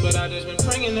saying, but I just been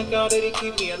praying to God that he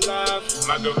keep me alive.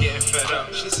 My girl getting fed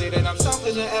up. She say that I'm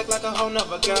selfish and act like a whole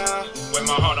nother guy. Wear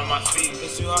my heart on my sleeve.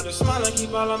 It's too hard to smile and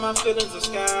keep all of my feelings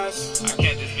disguised. I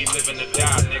can't just be living to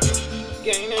die, nigga.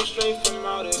 Gaining strength from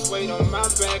all this weight on my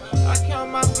back. I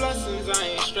count my blessings,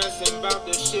 I ain't stressing about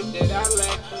the shit that I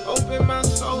lack. Open my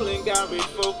soul and got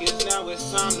refocused, now it's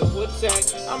time to attack.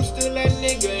 I'm still that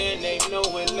nigga and they know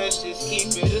it, let's just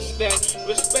keep it a stack.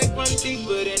 Respect run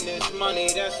deeper than this money,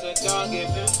 that's a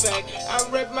God-given fact. I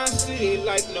rep my city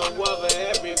like no other,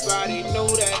 everybody know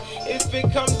that. If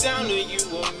it comes down to you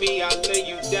or me, I lay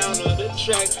you down on the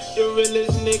track. The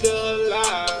realest nigga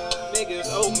alive, niggas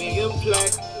owe me a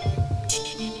plaque.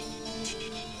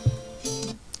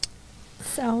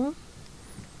 So,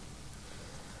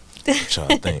 What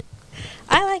y'all think?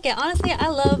 I like it. Honestly, I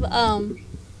love.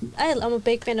 I'm a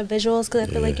big fan of visuals because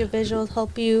I feel like your visuals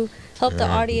help the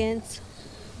audience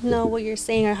know what you're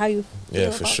saying or how you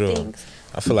feel for about sure. things.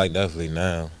 I feel like definitely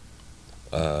now,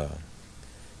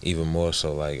 even more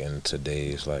so like in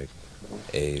today's like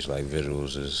age, like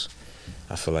visuals is,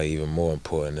 I feel like even more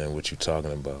important than what you're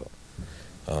talking about,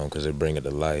 because they bring it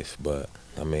to life. But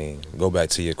I mean, go back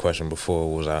to your question before,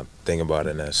 what was I thinking about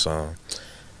in that song?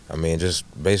 I mean, just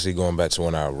basically going back to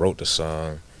when I wrote the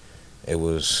song, it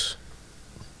was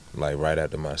like right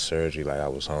after my surgery, like I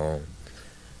was home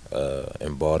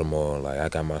in Baltimore. Like I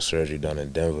got my surgery done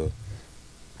in Denver,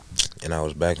 and I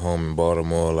was back home in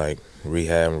Baltimore, like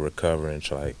rehabbing, recovering,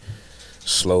 like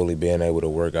slowly being able to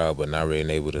work out, but not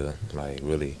really able to like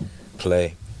really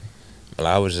play. Well,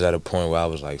 I was just at a point where I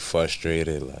was like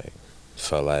frustrated, like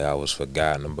felt like I was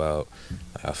forgotten about.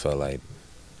 I felt like,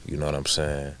 you know what I'm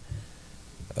saying,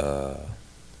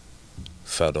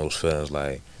 felt those feelings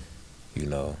like, you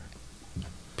know,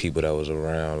 people that was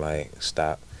around like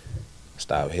stopped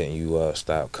stop hitting you up,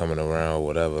 stop coming around,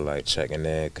 whatever, like checking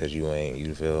in, cause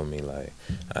you feel me, like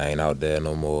I ain't out there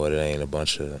no more. There ain't a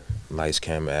bunch of lights,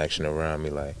 camera, action around me.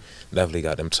 Like definitely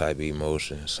got them type of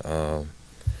emotions, and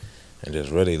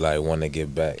just really like want to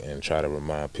get back and try to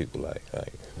remind people like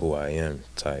who I am.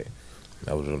 Type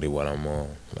that was really what I'm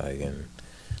on. Like and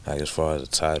like as far as the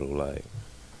title, like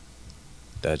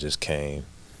that just came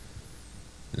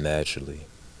naturally.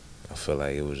 I feel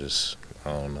like it was just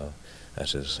I don't know.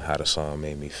 That's just how the song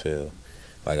made me feel.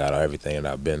 Like out of everything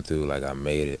that I've been through, like I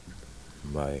made it.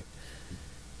 Like,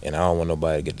 and I don't want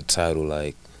nobody to get the title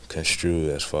like construed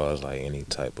as far as like any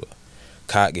type of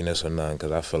cockiness or nothing,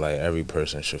 because I feel like every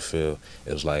person should feel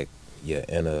it's like your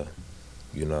inner,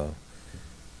 you know,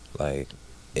 like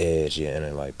edge, your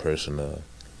inner like personal,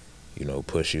 you know,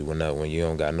 push you when you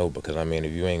don't got no. Because I mean,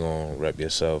 if you ain't gonna rep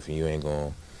yourself and you ain't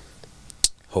gonna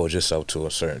hold yourself to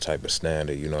a certain type of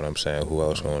standard, you know what I'm saying? Who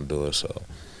else gonna do it? So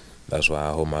that's why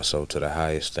I hold myself to the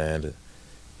highest standard,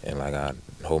 and like I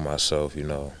hold myself, you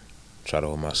know, try to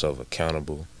hold myself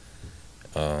accountable.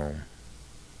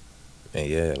 And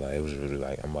yeah, like it was really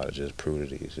like I'm about to just prove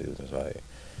to these. It was like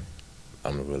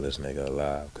I'm the realest nigga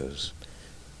alive, because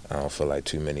I don't feel like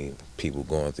too many people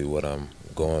going through what I'm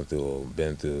going through or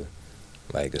been through,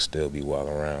 like could still be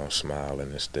walking around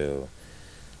smiling and still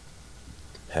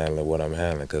handling what I'm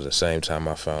handling. Because at the same time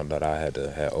I found out I had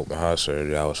to have open heart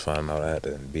surgery, I was finding out I had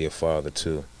to be a father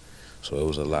too. So it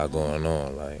was a lot going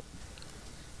on, like,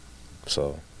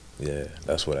 so yeah,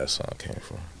 that's where that song came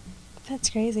from. That's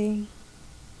crazy.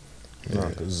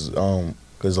 Yeah, cause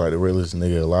like the realest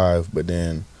nigga alive, but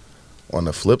then on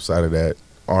the flip side of that,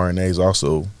 RNA's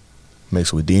also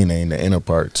mixed with DNA in the inner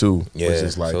part too. Yeah, which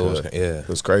is like so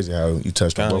it's crazy how you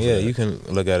touched on both. Yeah, of that. you can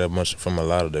look at it from a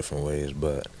lot of different ways,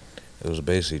 but it was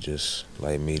basically just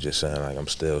like me just saying like I'm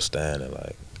still standing,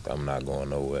 like I'm not going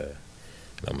nowhere,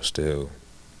 and I'ma still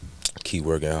keep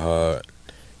working hard,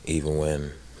 even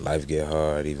when life get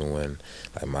hard, even when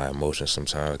like my emotions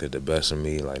sometimes get the best of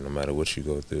me. Like no matter what you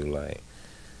go through, like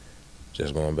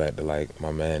just going back to like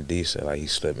my man D said, like he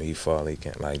slipped and he fall, he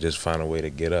can't, like just find a way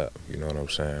to get up. You know what I'm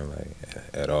saying? Like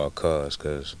at all costs,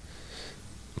 cause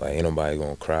like ain't nobody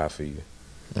gonna cry for you.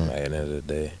 Like at the end of the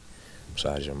day,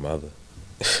 besides your mother.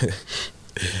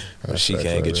 But she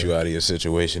can't get you out of your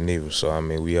situation either. So I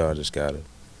mean, we all just gotta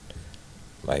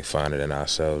like find it in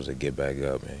ourselves to get back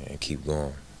up and keep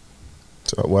going.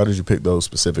 So why did you pick those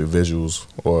specific visuals,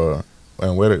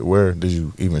 and where did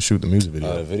you even shoot the music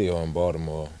video? The video in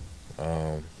Baltimore.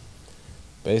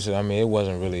 Basically, I mean, it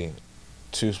wasn't really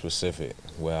too specific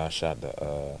where I shot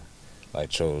the like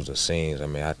chose the scenes. I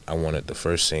mean, I wanted the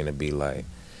first scene to be like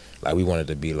we wanted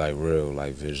to be like real,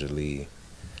 like visually,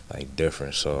 like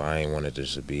different. So I ain't wanted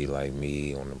this to be like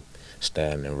me on the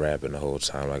standing and rapping the whole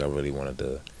time. Like I really wanted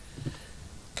to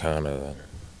kind of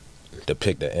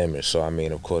depict the image. So I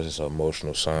mean, of course, it's an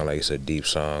emotional song, like it's a deep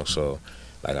song. So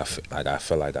like I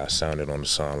felt like I sounded on the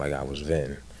song like I was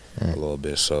venting a little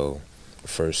bit. So the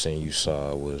first thing you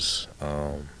saw was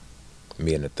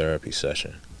me in the therapy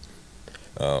session.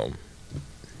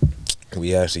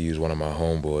 We actually used one of my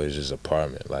homeboys'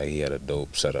 apartment. Like he had a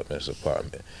dope setup in his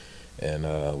apartment,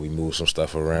 and we moved some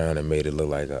stuff around and made it look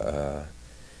like a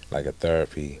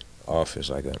therapy office,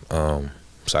 like a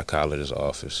psychologist's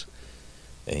office.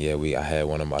 And yeah, I had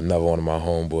another one of my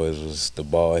homeboys was the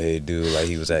bald head dude. Like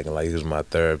he was acting like he was my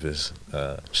therapist.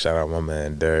 Shout out my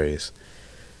man Darius.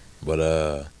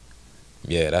 But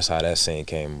yeah, that's how that scene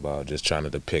came about. Just trying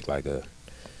to depict like a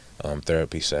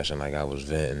therapy session, like I was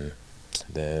venting.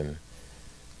 Then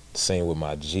scene with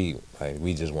my Jeep, like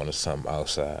we just wanted something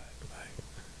outside.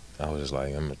 Like I was just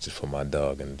like, I'm gonna just put my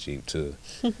dog in the Jeep too.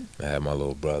 I had my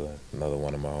little brother, another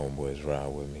one of my homeboys, ride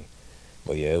with me.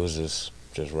 But yeah, it was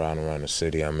just riding around the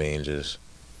city. I mean, just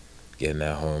getting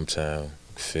that hometown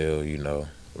feel, you know,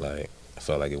 like I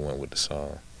felt like it went with the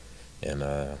song. And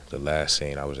the last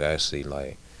scene, I was actually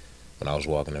like, when I was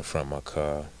walking in front of my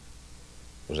car,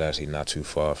 was actually not too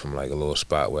far from like a little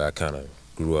spot where I kind of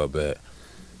grew up at.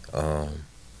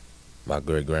 My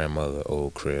great grandmother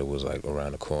old crib was like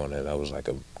around the corner. That was like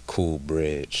a cool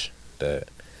bridge that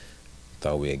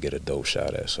thought we'd get a dope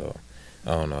shot at. So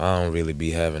I don't know. I don't really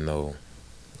be having no,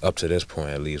 up to this point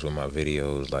at least with my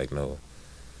videos, like no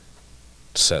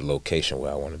set location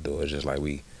where I want to do it. It's just like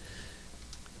we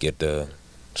get the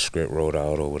script wrote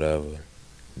out or whatever,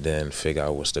 then figure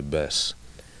out what's the best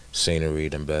scenery,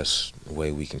 the best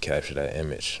way we can capture that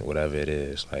image, whatever it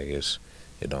is. Like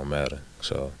it don't matter.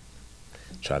 So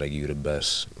try to give you the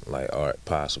best like art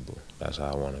possible. That's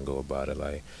how I want to go about it.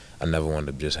 Like I never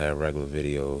wanted to just have regular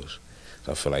videos.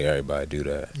 I feel like everybody do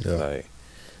that. Yeah. Like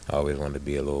I always wanted to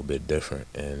be a little bit different,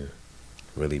 and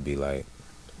really be like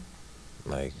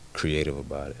creative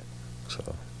about it.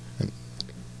 So.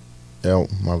 Yeah,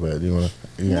 my bad. You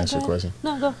No, answer your go ahead. question?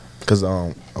 No, go. Because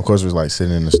of course, it was like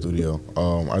sitting in the studio.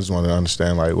 I just wanted to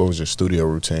understand, like, what was your studio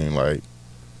routine like?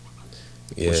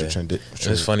 Yeah, what's your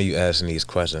it's funny you asking these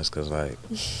questions because like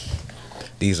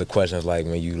these are questions like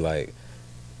when you like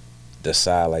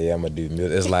decide like yeah I'm gonna do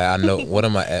music. It's like I know what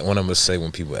I'm gonna say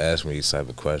when people ask me these type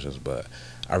of questions, but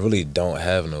I really don't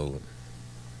have no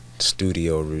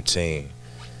studio routine.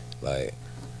 Like,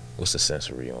 what's the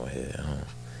sensory on here?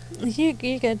 You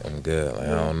good. I'm good. Like,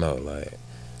 I don't know. Like,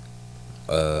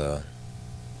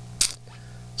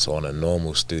 so on a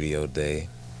normal studio day,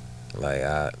 like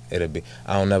I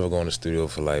don't never go in the studio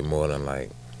for like more than like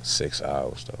 6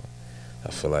 hours though.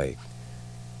 I feel like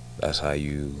that's how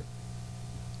you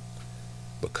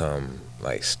become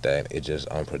like stagnant. It's just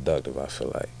unproductive, I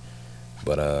feel like.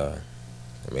 But I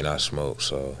mean I smoke,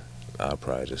 so I'll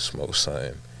probably just smoke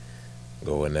something,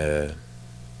 go in there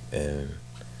and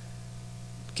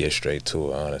get straight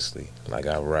to it, honestly. Like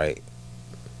I write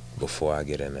before I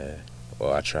get in there,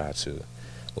 or I try to,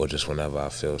 or just whenever I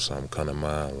feel something come to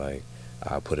mind, like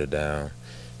I put it down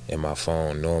in my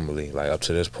phone normally. Like up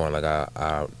to this point, like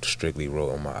I strictly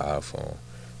wrote on my iPhone,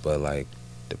 but like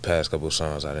the past couple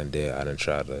songs I done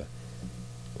try to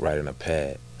write in a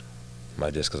pad,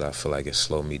 like just because I feel like it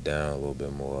slowed me down a little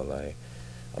bit more. Like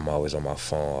I'm always on my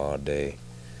phone all day,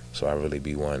 so I really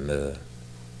be wanting to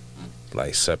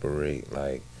like separate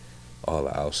like all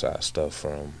the outside stuff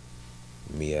from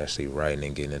me actually writing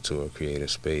and getting into a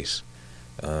creative space.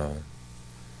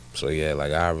 So yeah,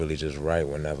 like I really just write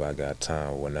whenever I got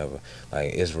time, whenever.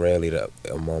 Like it's rarely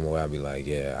a moment where I be like,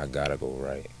 yeah, I gotta go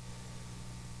write.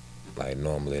 Like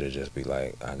normally it'll just be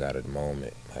like I got a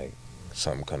moment, like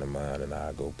something come to mind and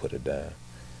I go put it down,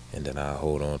 and then I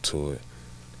hold on to it.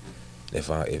 If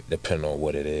depending on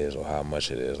what it is or how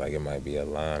much it is, like it might be a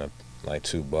line of like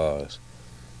 2 bars.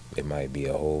 It might be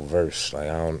a whole verse. Like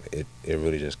it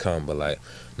really just come. But like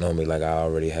normally, like I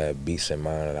already have beats in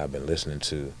mind that I've been listening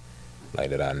to, like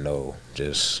that I know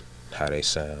just how they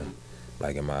sound,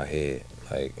 like in my head.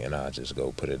 Like and I just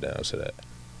go put it down to that,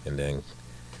 and then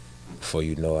before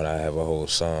you know it, I have a whole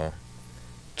song,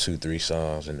 2-3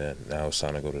 songs, and then now it's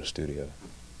time to go to the studio.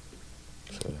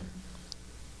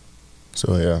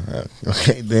 So yeah,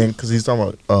 okay. Then because he's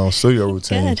talking about studio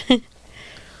routine. Good.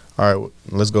 All right,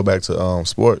 let's go back to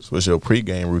sports. What's your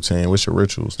pregame routine? What's your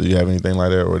rituals? Do you have anything like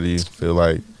that, or do you feel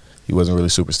like he wasn't really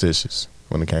superstitious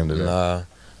when it came to that?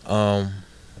 Nah,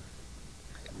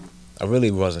 I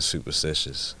really wasn't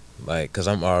superstitious, like, cause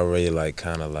I'm already like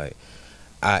kind of like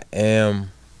I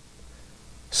am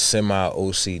semi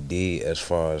OCD as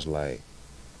far as like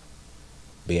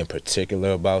being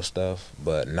particular about stuff,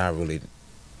 but not really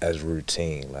as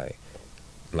routine. Like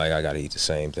I gotta eat the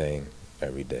same thing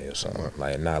every day or something.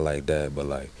 Like not like that, but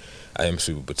like I am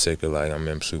super particular. Like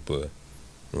I'm super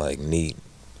like neat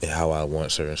in how I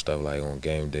want certain stuff. Like on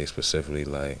game day specifically,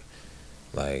 like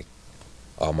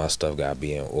all my stuff gotta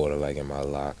be in order, like in my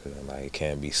locker. Like it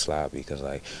can't be sloppy, because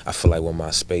like I feel like when my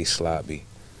space sloppy,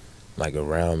 like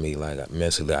around me, like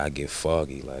mentally I get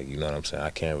foggy. Like you know what I'm saying.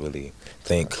 I can't really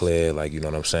think clear. Like you know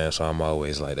what I'm saying. So I'm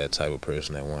always like that type of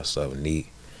person that wants stuff neat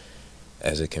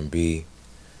as it can be.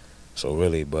 So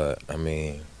really, but I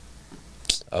mean,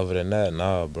 other than that,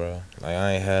 nah, bro. Like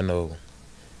I ain't had no.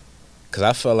 Cause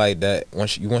I feel like that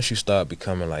once you start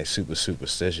becoming like super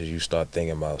superstitious, you start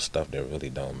thinking about stuff that really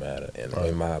don't matter. And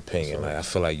in my opinion, like I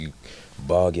feel like you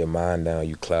bog your mind down,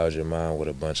 you cloud your mind with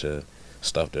a bunch of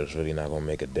stuff that's really not gonna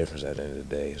make a difference at the end of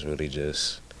the day. It's really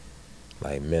just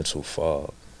like mental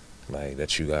fog, like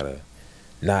that you gotta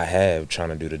not have trying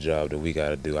to do the job that we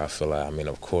gotta do. I feel like, I mean,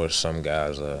 of course, some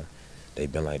guys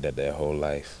they've been like that their whole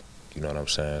life. You know what I'm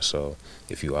saying? So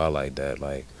if you are like that,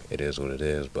 like it is what it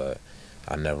is. But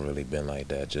I never really been like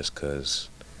that, just cause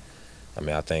I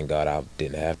mean I thank God I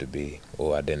didn't have to be,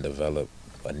 or I didn't develop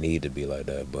a need to be like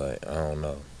that. But I don't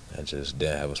know. I just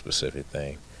didn't have a specific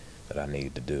thing that I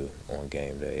needed to do on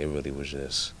game day. It really was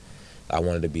just I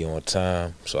wanted to be on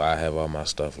time, so I have all my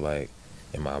stuff like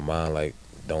in my mind, like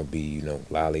don't be, you know,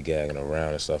 lollygagging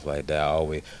around and stuff like that.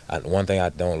 One thing I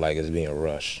don't like is being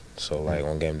rushed. So like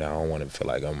on game day, I don't want to feel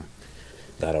like I'm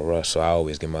got to rush. So I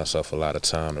always give myself a lot of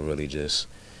time to really just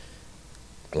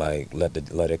like let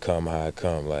it come how it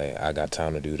come. Like I got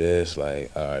time to do this.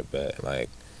 Like all right, bet. Like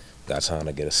got time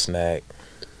to get a snack,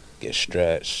 get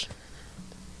stretched.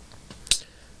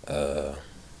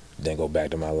 Then go back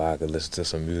to my locker, listen to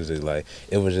some music. Like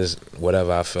it was just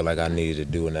whatever I feel like I needed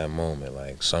to do in that moment.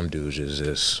 Like some dudes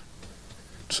just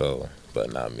so,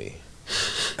 but not me.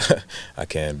 I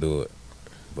can't do it.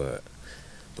 But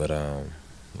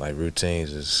Like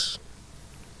routines is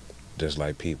just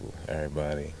like people.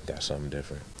 Everybody got something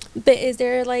different. But is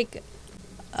there like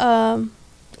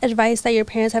advice that your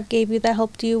parents have gave you that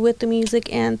helped you with the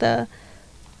music and the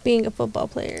being a football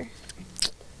player?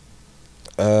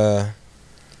 Or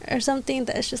something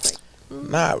that's just like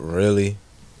Not really.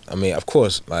 I mean, of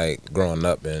course, like growing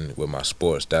up and with my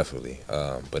sports, definitely.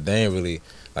 But they ain't really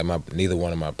like neither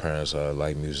one of my parents are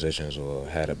like musicians or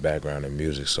had a background in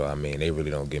music. So I mean, they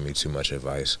really don't give me too much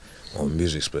advice on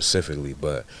music specifically.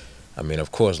 But I mean,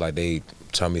 of course, like they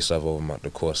tell me stuff over the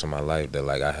course of my life that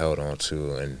like I held on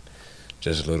to, and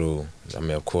just little. I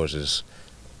mean, of course,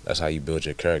 that's how you build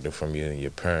your character from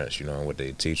your parents, you know, and what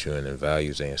they teach you and the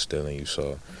values they instill in you.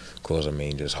 So, of course, I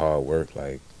mean, just hard work.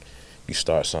 Like you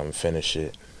start something, finish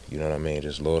it. You know what I mean?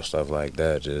 Just little stuff like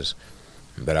that, just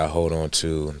that I hold on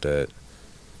to, that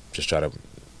just try to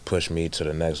push me to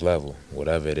the next level,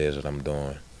 whatever it is that I'm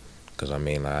doing. Because, I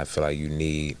mean, like, I feel like you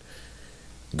need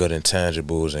good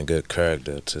intangibles and good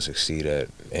character to succeed at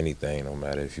anything, no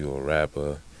matter if you're a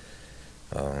rapper,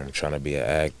 trying to be an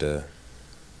actor,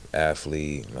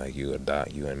 athlete, like you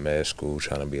in med school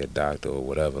trying to be a doctor or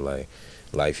whatever. Like,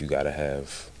 life you got to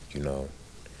have, you know,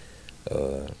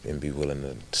 and be willing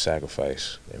to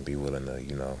sacrifice and be willing to,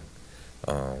 you know,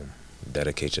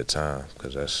 dedicate your time,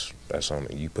 because that's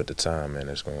only you put the time in.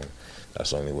 That's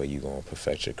the only way you're gonna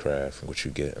perfect your craft. What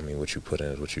you get, I mean, what you put in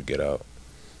is what you get out.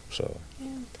 So.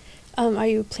 Yeah. Are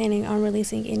you planning on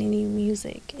releasing any new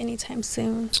music anytime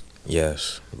soon?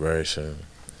 Yes, very soon,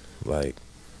 like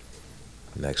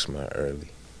next month early.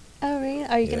 Oh, really?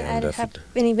 Are you gonna have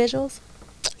any visuals?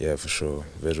 Yeah, for sure.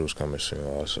 Visuals coming soon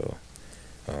also.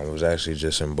 It was actually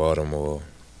just in Baltimore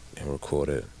and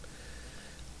recorded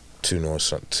two more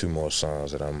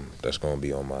songs that's gonna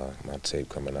be on my tape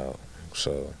coming out.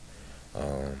 So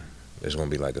it's gonna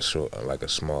be like a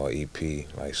small EP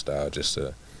like style, just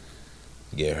to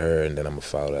get heard, and then I'm gonna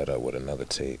follow that up with another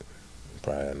tape,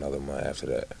 probably another month after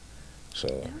that. So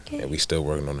okay. And we still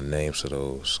working on the names of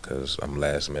those, cause I'm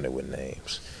last minute with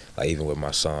names. Like even with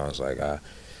my songs, like I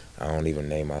don't even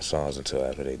name my songs until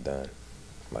after they done.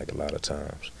 Like a lot of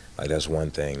times, like that's one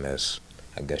thing that's,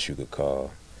 I guess you could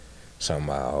call something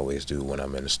I always do when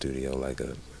I'm in the studio, like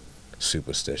a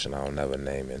superstition. I don't never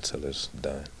name it until it's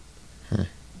done.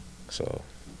 So,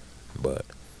 but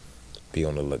be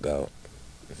on the lookout.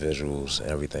 Visuals,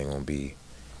 everything gonna be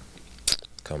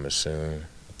coming soon.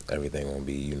 Everything gonna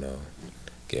be, you know,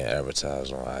 getting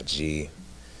advertised on IG.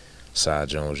 Cy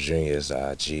Jones Jr. is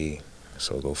the IG,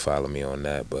 so go follow me on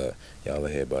that. But y'all will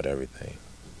hear about everything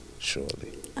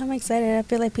shortly. I'm excited. I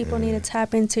feel like people need to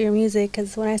tap into your music,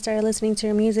 because when I started listening to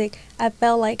your music, I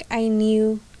felt like I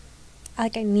knew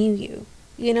you.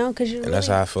 You know, because and that's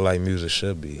how I feel like music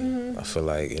should be. I feel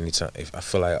like I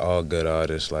feel like all good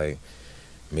artists like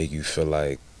make you feel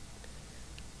like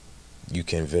you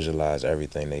can visualize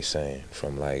everything they saying,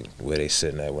 from like where they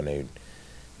sitting at when they,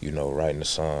 you know, writing a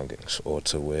song, or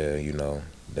to where, you know,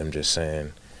 them just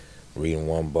saying, reading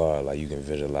one bar, like you can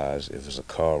visualize if it's a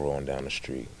car rolling down the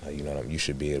street. Like, you know, you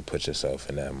should be able to put yourself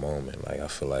in that moment. Like I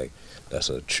feel like that's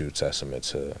a true testament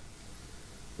to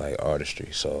like artistry.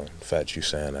 So the fact you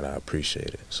saying that, I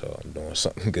appreciate it. So I'm doing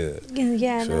something good.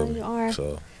 Yeah, no, you are.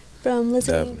 So from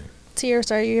listening to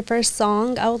your first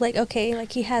song, I was like, okay,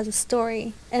 like he has a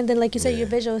story. And then like you said, your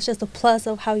visual is just a plus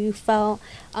of how you felt.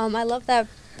 I love that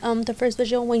the first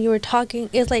visual when you were talking,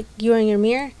 it's like you were in your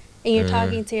mirror and you're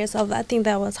talking to yourself. I think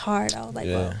that was hard. I was like,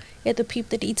 well, you have to peep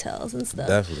the details and stuff.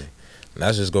 Definitely. And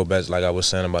that's just go back to, like I was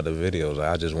saying about the videos. Like,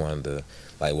 I just wanted to,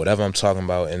 like, whatever I'm talking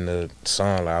about in the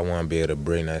song, like I want to be able to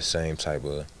bring that same type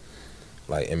of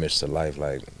like image to life,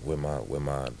 like with my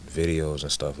videos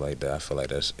and stuff like that. I feel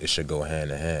like it should go hand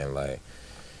in hand. Like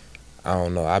I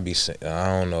don't know, I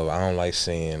don't like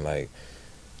seeing like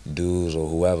dudes or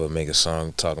whoever make a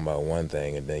song talking about one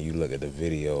thing, and then you look at the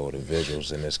video or the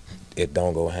visuals and it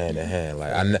don't go hand in hand.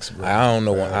 Like I don't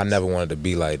know, I never wanted to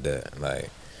be like that. Like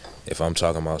if I'm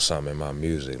talking about something in my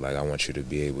music, like I want you to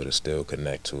be able to still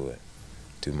connect to it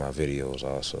through my videos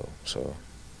also. So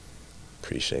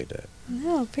appreciate that.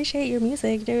 No, appreciate your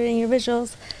music, dude, and your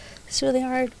visuals. It's really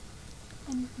hard.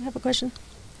 I have a question.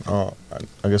 I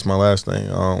guess my last thing.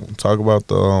 Talk about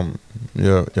the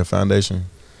your foundation.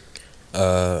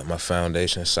 My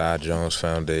foundation, Cy Jones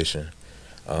Foundation.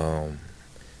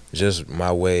 Just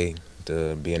my way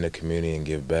to be in the community and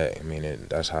give back. I mean,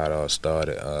 that's how it all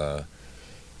started.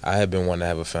 I had been wanting to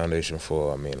have a foundation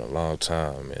for, a long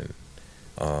time,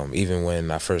 and even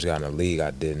when I first got in the league,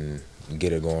 I didn't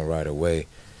get it going right away,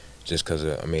 just because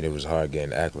it was hard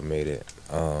getting acclimated.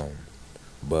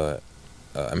 But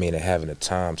having the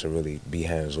time to really be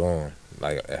hands-on,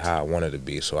 like how I wanted to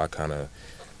be. So I kind of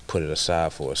put it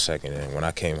aside for a second. And when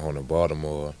I came home to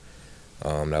Baltimore,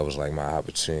 that was like my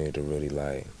opportunity to really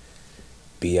like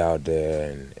be out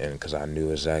there, and because I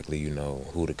knew exactly, you know,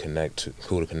 who to connect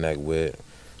with,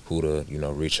 who to, you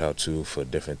know, reach out to for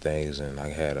different things, and I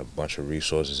had a bunch of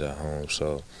resources at home.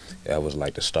 So that was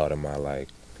like the start of my like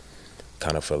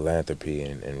kind of philanthropy,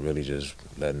 and really just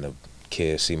letting the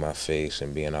kids see my face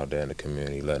and being out there in the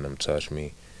community, letting them touch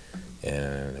me.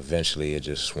 And eventually it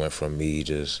just went from me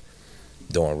just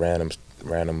doing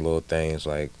random little things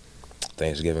like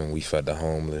Thanksgiving we fed the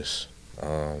homeless,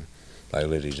 like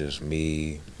literally just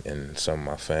me and some of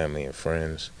my family and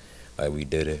friends, like we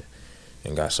did it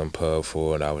and got some pub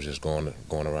for it. I was just going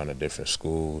around to different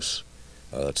schools,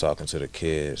 talking to the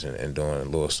kids and doing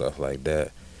little stuff like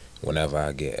that whenever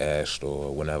I get asked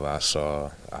or whenever I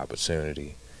saw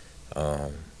opportunity.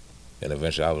 And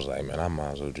eventually I was like, man, I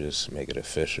might as well just make it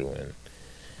official and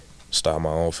start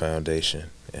my own foundation.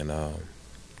 And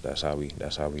that's how we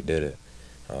did it.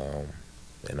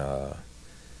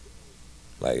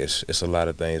 Like it's a lot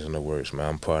of things in the works, man.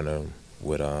 I'm partnered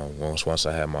with once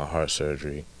I had my heart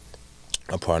surgery,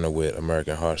 I'm partnered with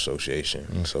American Heart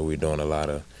Association. So we're doing a lot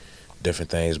of different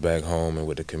things back home and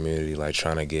with the community, like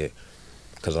trying to get,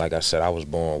 because like I said, I was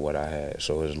born what I had.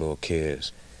 So as little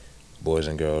kids, boys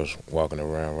and girls running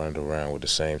around with the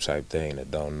same type thing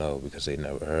that don't know because they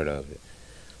never heard of it.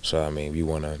 So I mean, we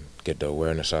want to get the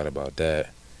awareness out about that.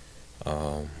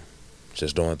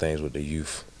 Just doing things with the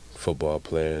youth football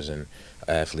players and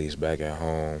athletes back at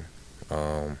home,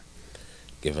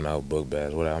 giving out book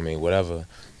bags, whatever.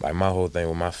 Like my whole thing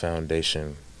with my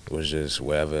foundation was just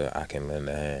wherever I can lend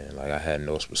a hand. Like I had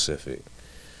no specific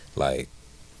like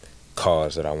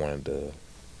cause that I wanted to,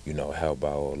 you know, help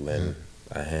out or lend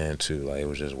a hand to. Like it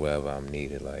was just wherever I'm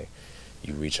needed. Like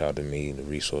you reach out to me, the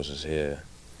resources here,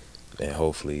 and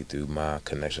hopefully through my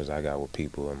connections I got with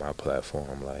people and my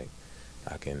platform, like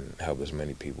I can help as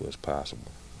many people as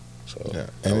possible. So yeah,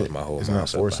 that was my whole mindset.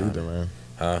 It's not forced either, man.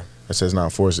 Huh? I said it's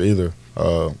not forced either,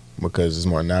 because it's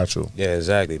more natural. Yeah,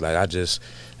 exactly. Like I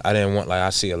didn't want, like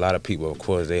I see a lot of people, of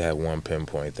course, they have one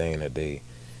pinpoint thing that they,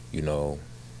 you know,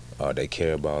 they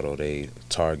care about or they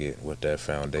target with their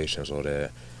foundations or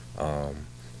their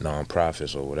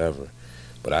non-profits or whatever.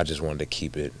 But I just wanted to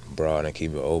keep it broad and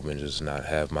keep it open, just not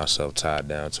have myself tied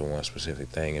down to one specific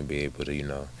thing and be able to, you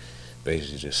know,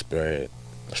 basically just spread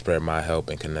my help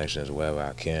and connections wherever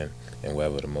I can and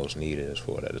wherever the most need is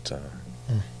for it at the time.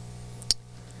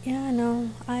 Yeah,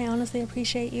 no, I honestly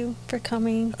appreciate you for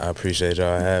coming. I appreciate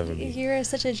y'all having me. You're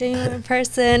such a genuine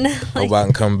person. Hope I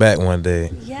can come back one day.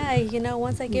 Yeah, you know,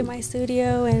 once I get my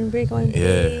studio and we're going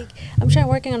big, I'm trying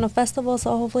working on a festival,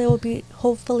 so we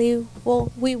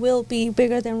will be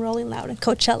bigger than Rolling Loud and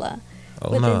Coachella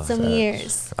within some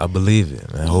years. I believe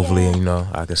it, man. Hopefully, you know,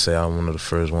 I can say I'm one of the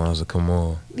first ones to come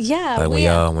on. Yeah, like when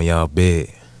y'all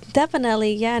big.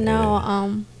 Definitely, yeah.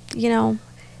 No, you know,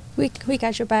 we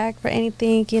got your back for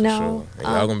anything, you know. Sure.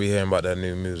 And y'all gonna be hearing about that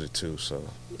new music too, so.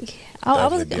 I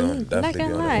was not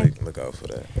gonna lie. Look out for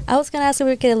that. I was gonna ask if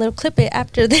we could get a little clip it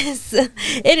after this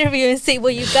interview and see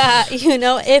what you got. You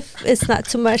know, if it's not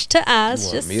too much to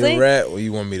ask. You want me to rap or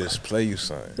you want me to play you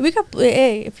something? We could.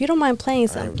 Hey, if you don't mind playing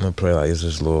something. I'm gonna play like it's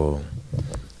just little.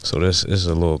 So this is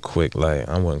a little quick, like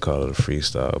I wouldn't call it a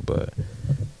freestyle, but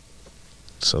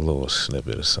it's a little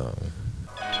snippet or something.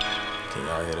 Can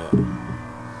y'all hear that?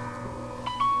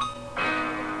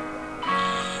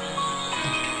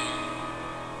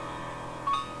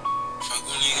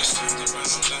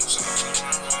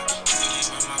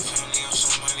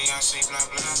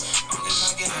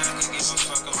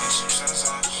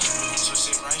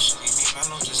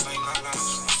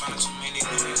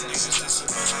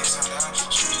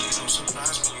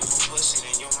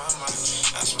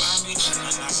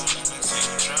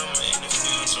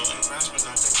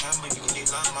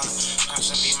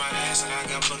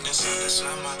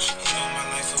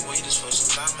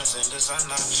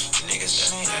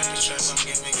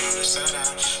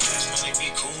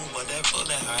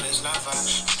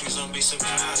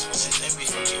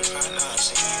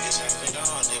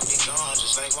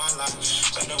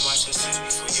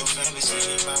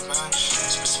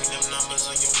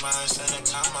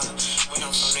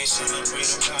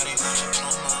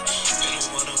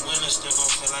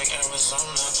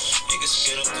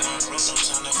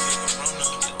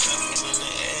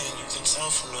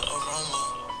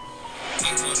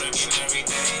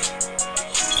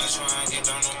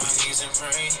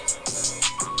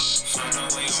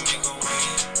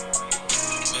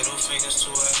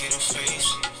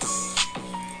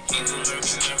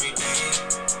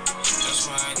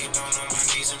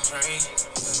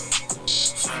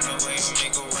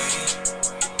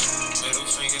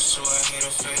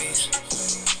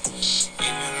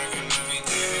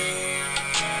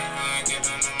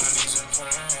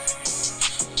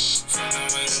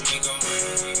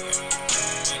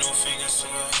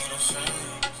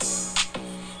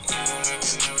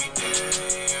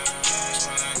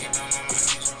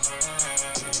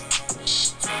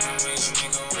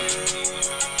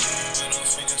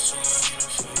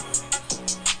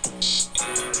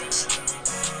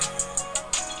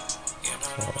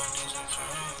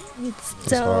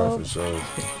 dope. For sure.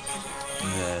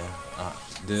 Yeah,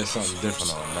 there's something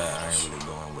different on that. I ain't really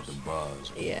going with the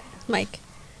bars. Yeah, Mike.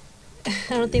 I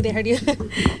don't think they heard you.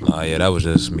 Yeah, that was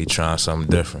just me trying something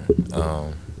different.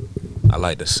 I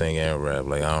like to sing and rap.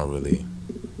 Like, I don't really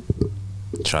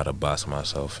try to box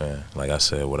myself in. Like I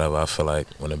said, whatever I feel like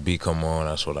when the beat come on,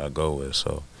 that's what I go with.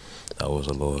 So that was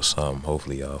a little something.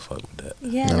 Hopefully y'all fuck with that.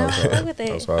 Yeah, no, I fuck with it.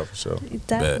 That was hard for sure.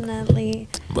 Definitely.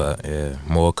 But yeah,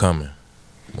 more coming.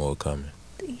 More coming.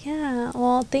 Yeah,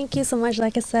 well, thank you so much,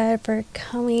 like I said, for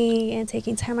coming and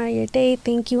taking time out of your day.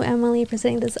 Thank you, Emily, for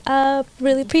setting this up.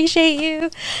 Really appreciate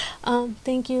you.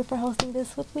 Thank you for hosting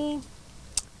this with me.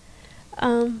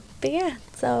 But yeah,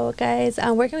 so guys,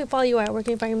 where can we follow you at? Where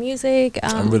can we find your music?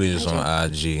 I'm really just IG? on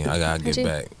IG. I gotta get IG?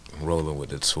 back rolling with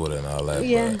the Twitter and all that.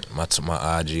 Yeah. But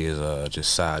my IG is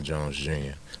just Cy Jones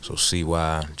Jr. So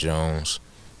CY Jones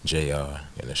JR,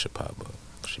 and it should pop up.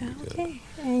 Should be good. Okay,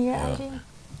 and your Yeah. IG?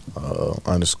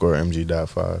 Underscore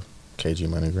MG.5 KG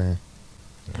Money Green.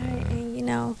 All right, and you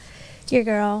know, your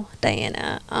girl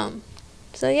Diana.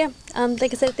 So yeah,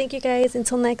 like I said, thank you guys.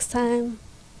 Until next time,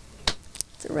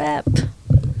 it's a wrap.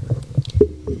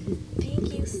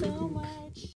 Thank you so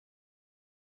much.